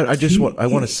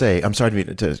want to say, I'm sorry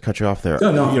to cut you off there.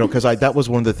 No. Because that was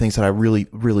one of the things that I really,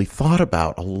 really thought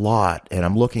about a lot. And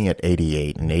I'm looking at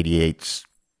 88 and 88's,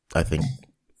 I think,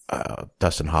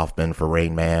 Dustin Hoffman for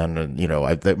Rain Man. And,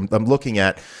 I'm looking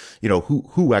at,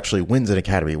 who actually wins an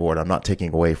Academy Award. I'm not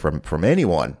taking away from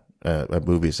anyone.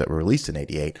 Movies that were released in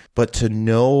 88, but to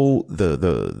know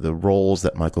the roles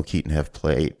that Michael Keaton have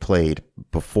played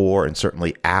before and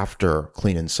certainly after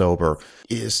Clean and Sober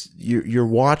is you're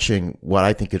watching what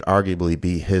I think could arguably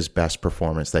be his best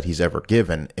performance that he's ever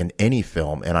given in any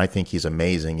film, and I think he's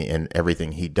amazing in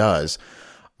everything he does.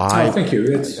 Thank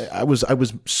you. I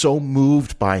was so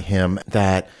moved by him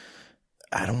that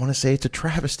I don't want to say it's a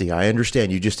travesty. I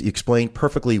understand. You explained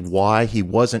perfectly why he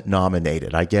wasn't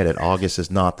nominated. I get it. August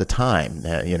is not the time.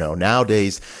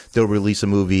 Nowadays they'll release a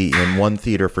movie in one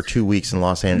theater for 2 weeks in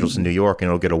Los Angeles and New York, and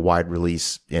it'll get a wide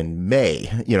release in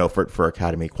May, for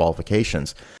Academy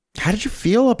qualifications. How did you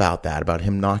feel about that, about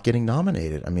him not getting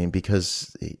nominated? I mean,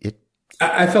 because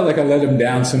I felt like I let him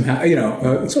down somehow.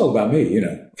 It's all about me,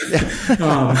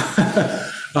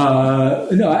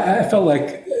 No, I felt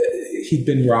like he'd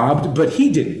been robbed, but he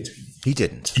didn't. He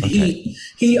didn't. Okay.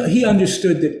 He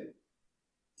understood that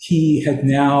he had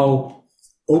now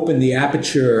opened the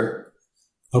aperture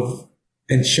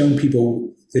and shown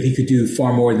people that he could do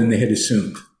far more than they had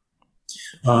assumed.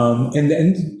 And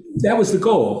that was the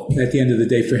goal at the end of the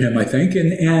day for him, I think.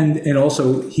 And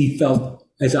also he felt,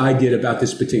 as I did about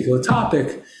this particular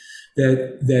topic,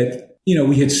 that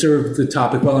we had served the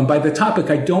topic well. And by the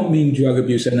topic, I don't mean drug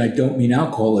abuse and I don't mean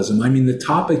alcoholism. I mean, the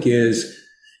topic is,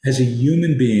 as a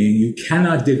human being, you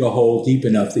cannot dig a hole deep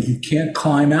enough that you can't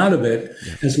climb out of it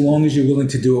as long as you're willing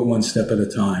to do it one step at a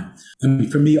time. I mean,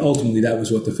 for me, ultimately, that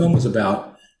was what the film was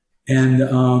about. And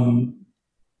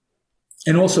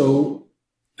also,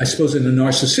 I suppose in a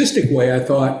narcissistic way, I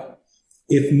thought,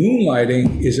 if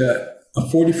Moonlighting is a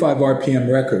 45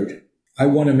 RPM record, I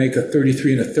want to make a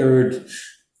 33 and a third.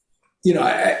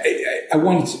 I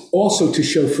wanted also to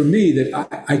show for me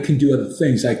that I can do other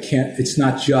things. I can't, it's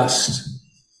not just,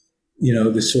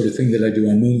 this sort of thing that I do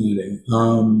on Moonlighting.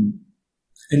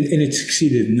 And it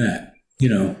succeeded in that,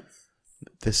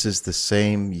 This is the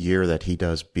same year that he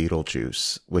does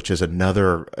Beetlejuice, which is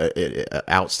another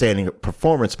outstanding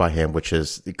performance by him,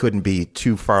 it couldn't be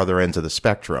too farther ends of the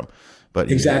spectrum.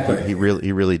 But exactly, he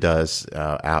really does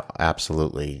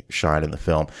absolutely shine in the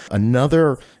film.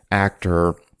 Another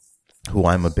actor who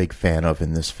I'm a big fan of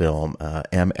in this film,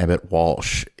 M. Emmett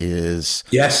Walsh, is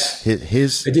yes.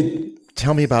 His I did.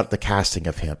 Tell me about the casting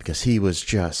of him, because he was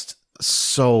just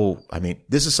so. I mean,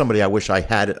 this is somebody I wish I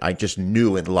had it. I just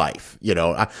knew in life.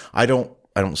 I don't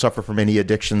suffer from any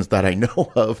addictions that I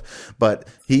know of, but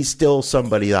he's still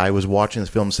somebody that I was watching this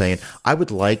film saying, I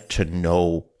would like to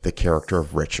know the character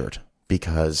of Richard,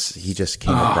 because he just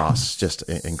came across just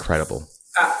incredible.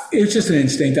 It was just an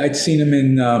instinct. I'd seen him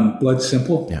in Blood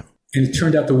Simple. Yeah. And it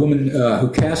turned out the woman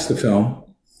who cast the film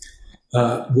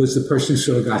was the person who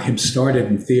sort of got him started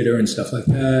in theater and stuff like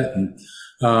that. And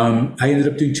I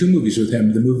ended up doing 2 movies with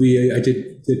him. The movie I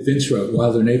did that Vince wrote,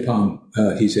 Wilder Napalm,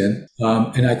 he's in.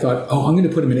 And I thought, I'm going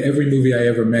to put him in every movie I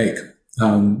ever make.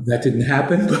 That didn't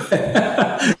happen,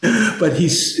 but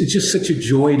it's just such a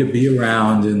joy to be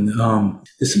around. And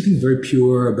there's something very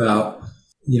pure about,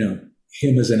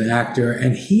 him as an actor.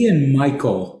 And he and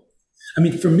Michael, I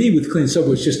mean, for me with Clean and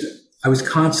Sober, it's just, I was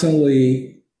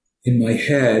constantly in my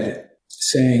head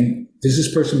saying, does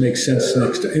this person make sense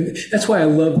next to? And that's why I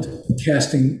loved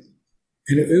casting.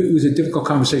 And it was a difficult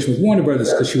conversation with Warner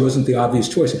Brothers because she wasn't the obvious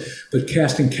choice, but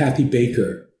casting Kathy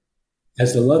Baker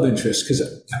as the love interest, because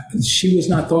she was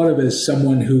not thought of as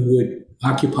someone who would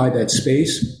occupy that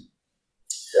space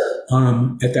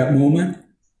at that moment.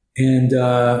 And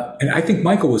I think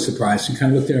Michael was surprised. He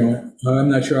kind of looked at her and went,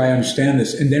 I'm not sure I understand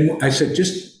this. And then I said,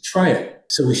 just try it.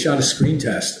 So we shot a screen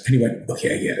test and he went,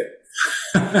 okay, I get it.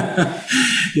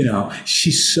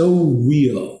 She's so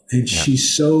real and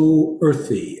she's so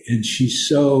earthy and she's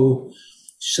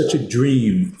such a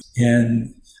dream.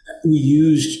 And we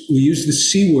used the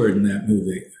C word in that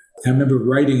movie. I remember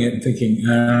writing it and thinking,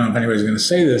 I don't know if anybody's going to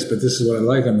say this, but this is what I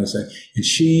like I'm going to say. And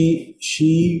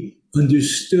she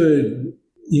understood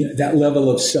that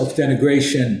level of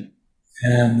self-denigration.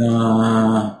 And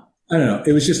I don't know.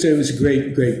 It was a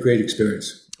great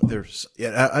experience. There's,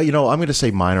 I'm going to say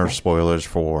minor spoilers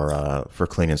for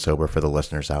Clean and Sober for the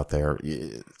listeners out there.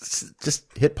 Just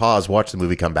hit pause, watch the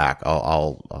movie, come back.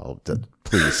 I'll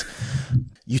please.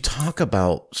 You talk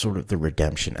about sort of the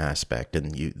redemption aspect,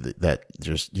 and that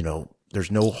there's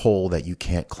no hole that you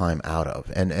can't climb out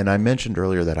of. And I mentioned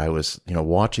earlier that I was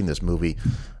watching this movie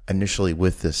initially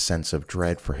with this sense of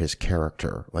dread for his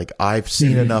character. Like, I've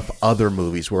seen enough other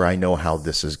movies where I know how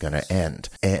this is going to end,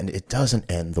 and it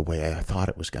doesn't end the way I thought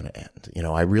it was going to end.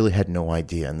 I really had no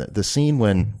idea. And the scene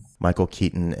when Michael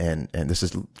Keaton and this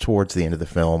is towards the end of the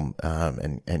film,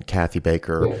 and Kathy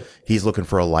Baker, he's looking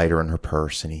for a lighter in her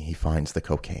purse, and he finds the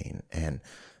cocaine and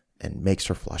makes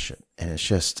her flush it. And it's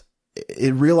just,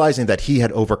 realizing that he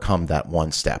had overcome that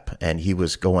one step and he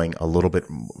was going a little bit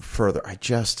further.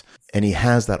 And he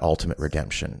has that ultimate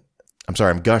redemption. I'm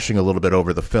sorry, I'm gushing a little bit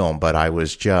over the film, but I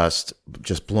was just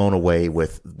blown away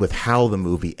with how the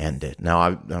movie ended. Now,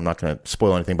 I'm not going to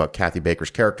spoil anything about Kathy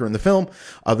Baker's character in the film,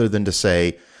 other than to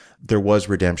say there was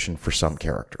redemption for some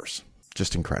characters.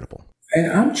 Just incredible.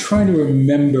 And I'm trying to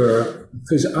remember,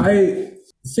 because the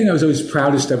thing I was always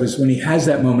proudest of is when he has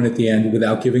that moment at the end,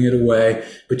 without giving it away,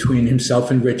 between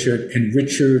himself and Richard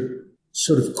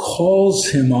sort of calls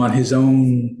him on his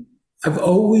own. I've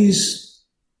always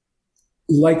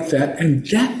liked that, and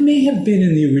that may have been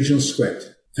in the original script.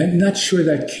 I'm not sure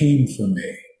that came from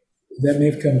me. that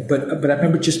may have come, but I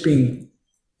remember just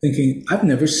thinking, I've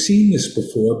never seen this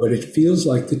before, but it feels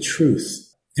like the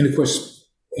truth. And of course,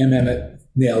 M. Emmett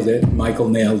nailed it, Michael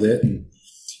nailed it. And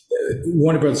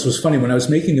Warner Brothers was funny. When I was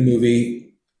making the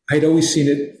movie, I'd always seen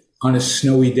it on a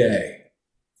snowy day.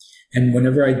 And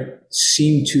whenever I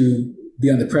seemed to be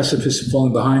on the precipice of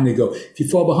falling behind, they go, if you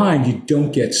fall behind, you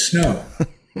don't get snow.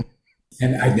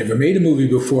 And I'd never made a movie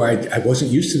before. I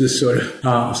wasn't used to this sort of,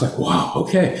 I was like, wow,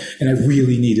 okay. And I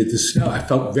really needed the snow. I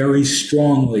felt very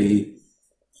strongly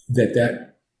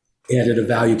that added a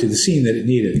value to the scene that it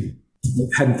needed.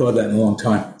 I hadn't thought of that in a long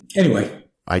time. Anyway.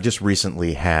 I just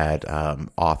recently had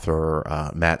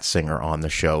author Matt Singer on the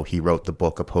show. He wrote the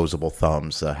book Opposable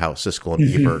Thumbs, How Siskel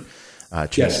and Ebert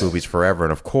changed movies forever.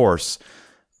 And of course,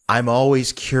 I'm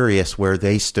always curious where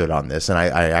they stood on this. And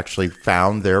I actually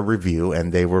found their review,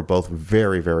 and they were both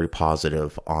very, very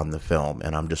positive on the film.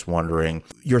 And I'm just wondering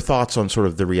your thoughts on sort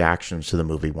of the reactions to the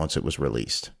movie once it was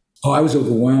released. Oh, I was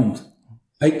overwhelmed.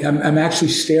 I'm actually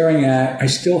staring at, I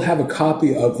still have a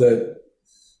copy of the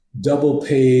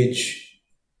double-page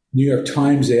New York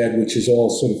Times ad, which is all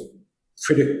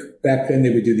sort of back then they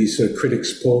would do these sort of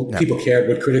critics poll. Yeah. People cared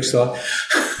what critics thought.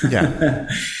 Yeah.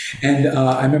 And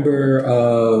I remember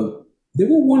there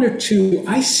were one or two.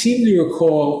 I seem to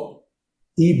recall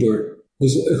Ebert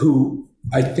who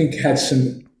I think had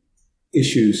some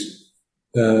issues,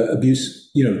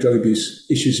 abuse, drug abuse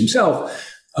issues himself,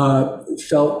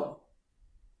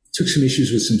 took some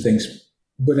issues with some things.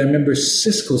 But I remember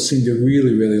Siskel seemed to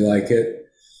really, really like it.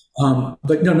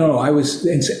 But no, I was,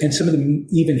 and some of the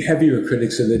even heavier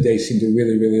critics of the day seemed to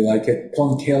really, really like it.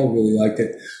 Paul and Cale really liked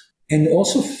it. And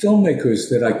also filmmakers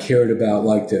that I cared about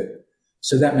liked it.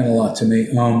 So that meant a lot to me.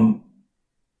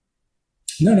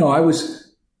 I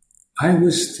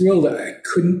was thrilled. I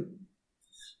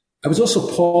was also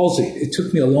palsied. It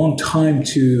took me a long time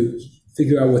to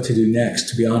figure out what to do next,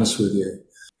 to be honest with you.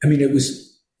 I mean,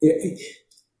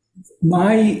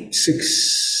 my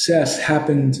success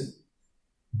happened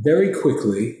very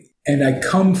quickly, and I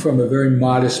come from a very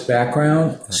modest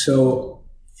background, so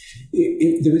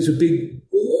there was a big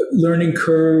learning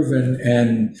curve,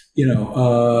 and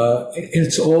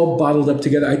it's all bottled up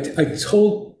together. I was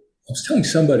telling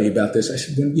somebody about this. I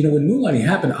said, when Moonlighting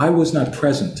happened, I was not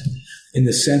present in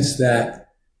the sense that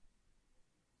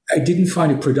I didn't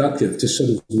find it productive to sort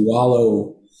of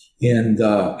wallow in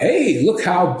the, hey, look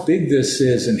how big this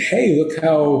is, and hey, look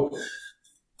how.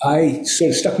 I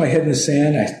sort of stuck my head in the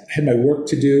sand. I had my work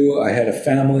to do. I had a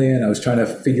family, and I was trying to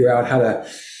figure out how to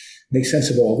make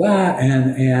sense of all that.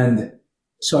 And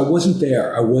so I wasn't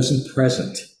there. I wasn't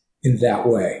present in that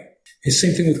way. The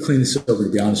same thing with Clean and Sober, to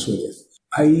be honest with you.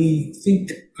 I think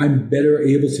I'm better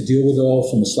able to deal with it all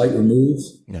from a slight remove.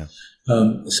 Yeah.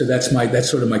 So that's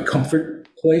sort of my comfort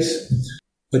place.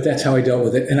 But that's how I dealt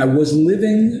with it. And I was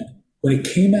living, when it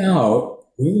came out,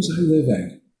 where was I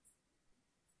living?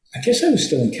 I guess I was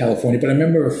still in California, but I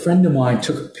remember a friend of mine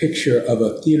took a picture of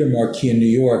a theater marquee in New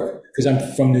York, because I'm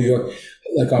from New York,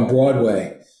 like on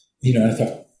Broadway, and I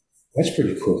thought, that's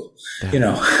pretty cool,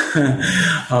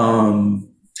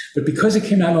 But because it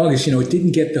came out in August, it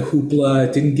didn't get the hoopla,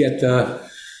 it didn't get I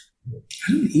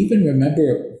don't even remember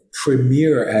a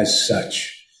premiere as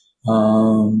such.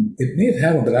 It may have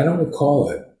had one, but I don't recall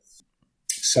it.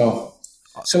 So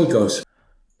it goes.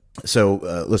 So,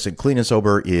 listen, Clean and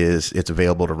Sober it's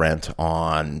available to rent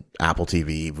on Apple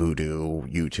TV,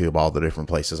 Vudu, YouTube, all the different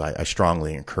places. I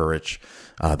strongly encourage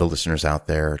the listeners out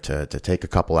there to take a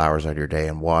couple hours out of your day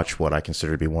and watch what I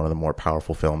consider to be one of the more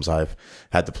powerful films I've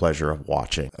had the pleasure of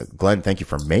watching. Glenn, thank you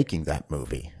for making that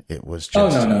movie. It was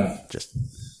just, just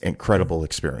incredible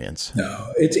experience.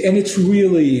 No, it's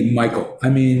really Michael. I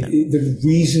mean, the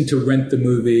reason to rent the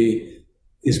movie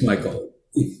is Michael.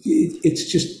 It's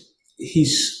just,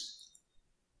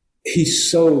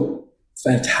 he's so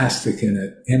fantastic in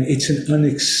it. And it's an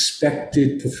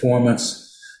unexpected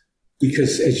performance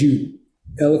because, as you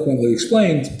eloquently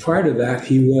explained, prior to that,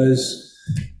 he was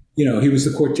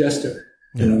the court jester.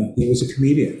 Yeah. He was a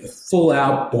comedian, a full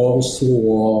out, balls to the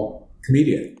wall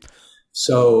comedian.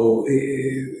 So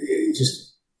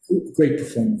just great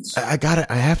performance. I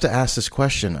have to ask this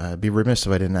question. I'd be remiss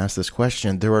if I didn't ask this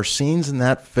question. There are scenes in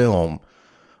that film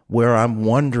where I'm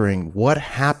wondering what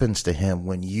happens to him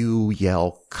when you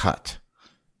yell cut.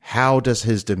 How does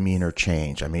his demeanor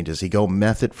change? I mean, does he go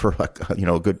method for a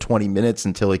good 20 minutes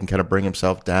until he can kind of bring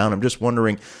himself down? I'm just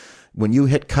wondering, when you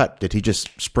hit cut, did he just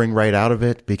spring right out of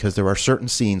it? Because there are certain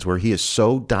scenes where he is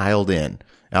so dialed in,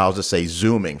 and I'll just say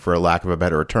zooming for a lack of a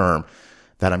better term,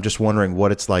 that I'm just wondering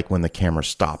what it's like when the camera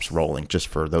stops rolling just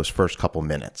for those first couple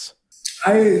minutes.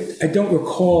 I don't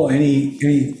recall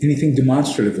anything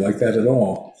demonstrative like that at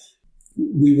all.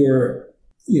 we were,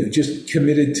 just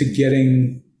committed to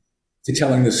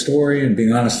telling the story and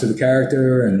being honest to the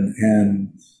character,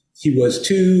 and he was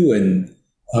too. And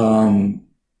I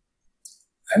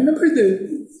remember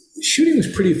the shooting was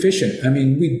pretty efficient. I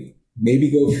mean, we'd maybe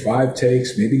go 5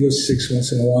 takes, maybe go 6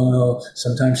 once in a while,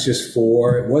 sometimes just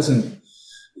 4. It wasn't,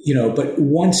 but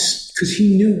once, because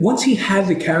he knew once he had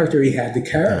the character, he had the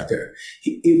character.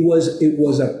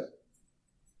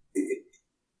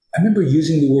 I remember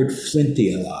using the word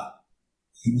flinty a lot.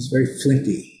 He was very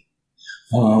flinty.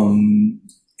 And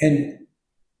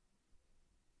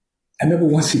I remember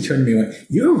once he turned to me and went,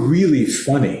 "You're really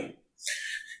funny."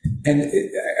 And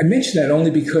I mention that only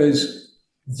because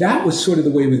that was sort of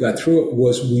the way we got through it,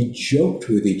 was we joked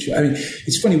with each other. I mean,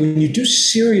 it's funny, when you do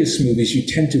serious movies, you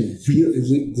tend to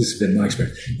really, this has been my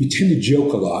experience, you tend to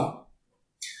joke a lot,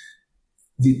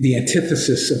 the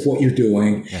antithesis of what you're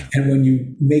doing. Yeah. And when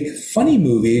you make funny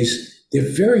movies, they're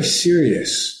very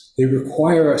serious. They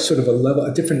require a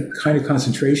different kind of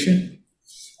concentration.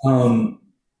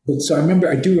 But so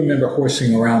I do remember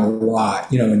horsing around a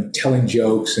lot, and telling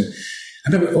jokes. And I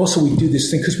remember also we do this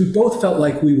thing because we both felt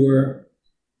like we were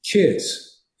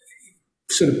kids.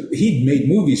 He'd made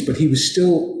movies, but he was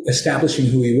still establishing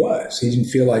who he was. He didn't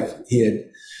feel like he had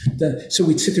done. So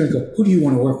we'd sit there and go, "Who do you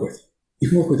want to work with? You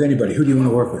can work with anybody. Who do you want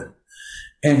to work with?"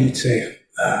 And he'd say,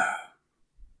 "What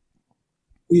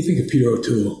do you think of Peter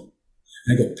O'Toole?"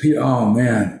 And I go, "Peter, oh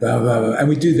man, blah, blah, blah." And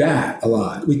we do that a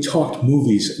lot. We talked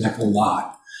movies like a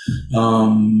lot.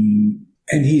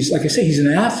 And he's, like I say, he's an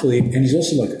athlete, and he's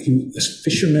also like a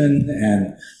fisherman.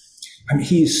 And I mean,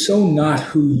 he is so not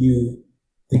who you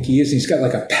think he is. And he's got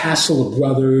like a passel of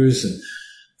brothers. And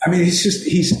I mean,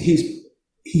 he's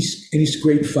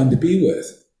great fun to be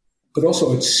with, but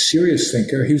also a serious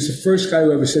thinker. He was the first guy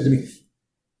who ever said to me,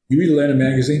 "You read Atlanta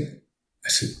magazine?" I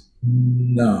said,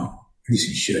 "No." And he said,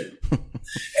 "You should."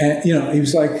 And, he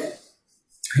was like,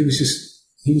 he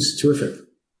was terrific.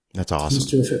 That's awesome. He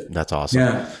was terrific. That's awesome.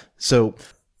 Yeah. So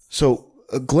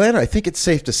Glenn, I think it's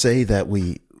safe to say that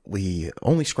we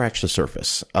only scratched the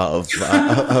surface of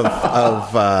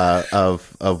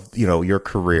your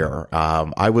career.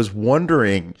 I was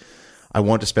wondering, I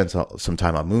want to spend some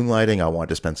time on Moonlighting. I want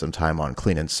to spend some time on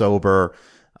Clean and Sober.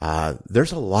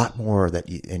 There's a lot more that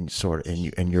in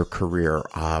your career.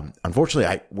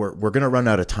 Unfortunately, we're going to run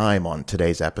out of time on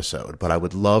today's episode, but I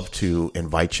would love to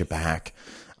invite you back.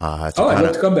 I'd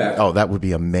love to come back. Oh, that would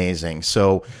be amazing.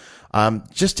 So,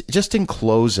 just in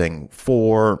closing,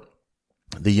 for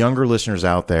the younger listeners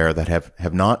out there that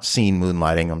have not seen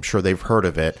Moonlighting, I'm sure they've heard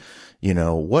of it.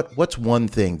 What's one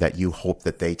thing that you hope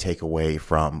that they take away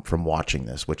from watching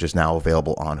this, which is now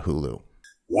available on Hulu?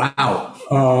 Wow.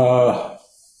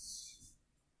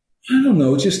 I don't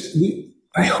know.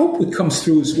 I hope what comes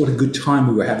through is what a good time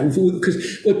we were having.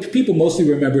 Because what people mostly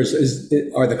remember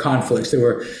are the conflicts. There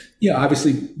were,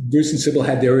 obviously Bruce and Sybil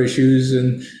had their issues,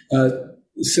 and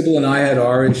Sybil and I had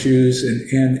our issues,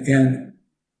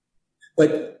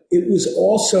 but it was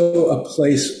also a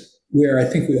place where I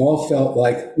think we all felt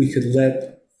like we could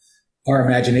let our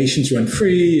imaginations run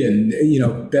free, and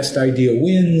best idea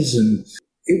wins. And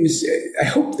it was. I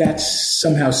hope that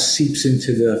somehow seeps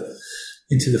into the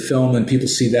film, and people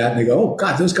see that and they go, "Oh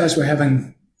God, those guys were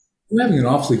having an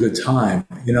awfully good time,"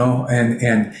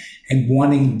 and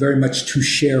wanting very much to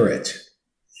share it.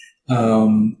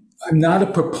 I'm not a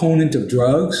proponent of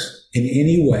drugs in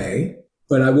any way,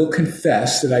 but I will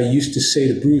confess that I used to say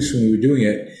to Bruce when we were doing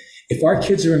it, if our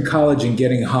kids are in college and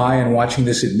getting high and watching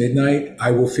this at midnight, I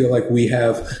will feel like we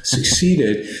have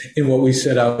succeeded in what we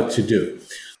set out to do.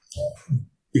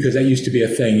 Because that used to be a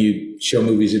thing. You'd show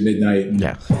movies at midnight. And,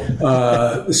 yeah.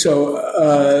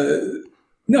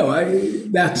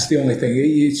 That's the only thing.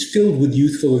 It's filled with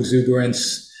youthful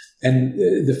exuberance and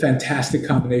the fantastic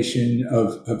combination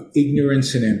of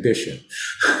ignorance and ambition,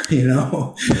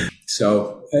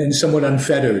 So, and somewhat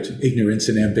unfettered ignorance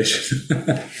and ambition.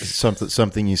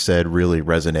 Something you said really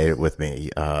resonated with me,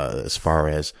 as far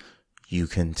as you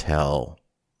can tell.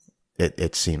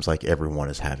 It seems like everyone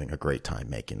is having a great time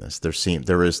making this. There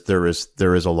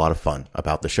is a lot of fun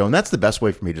about the show, and that's the best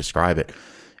way for me to describe it.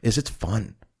 Is it's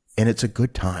fun and it's a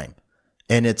good time,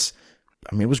 and it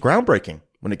was groundbreaking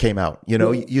when it came out.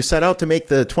 You set out to make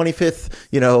the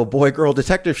 25th boy girl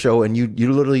detective show, and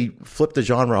you literally flipped the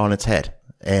genre on its head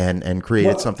and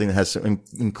created something that has an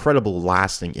incredible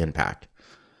lasting impact.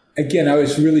 Again, I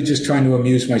was really just trying to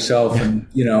amuse myself, and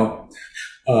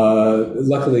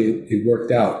luckily it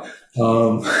worked out.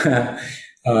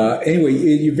 Anyway,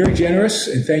 you're very generous,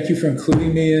 and thank you for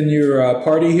including me in your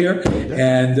party here.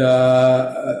 And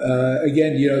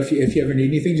again, if you ever need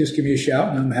anything, just give me a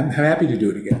shout, and I'm happy to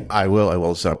do it again. I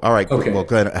will. So, all right. Okay. Well,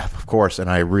 Glenn, of course, and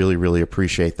I really, really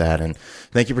appreciate that. And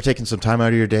thank you for taking some time out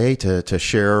of your day to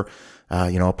share,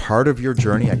 a part of your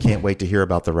journey. I can't wait to hear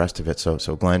about the rest of it. So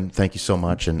Glenn, thank you so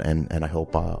much, and I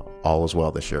hope all is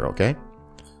well this year. Okay.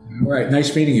 All right.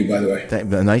 Nice meeting you, by the way.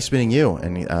 Nice meeting you.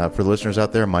 And for the listeners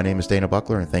out there, my name is Dana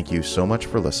Buckler, and thank you so much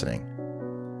for listening.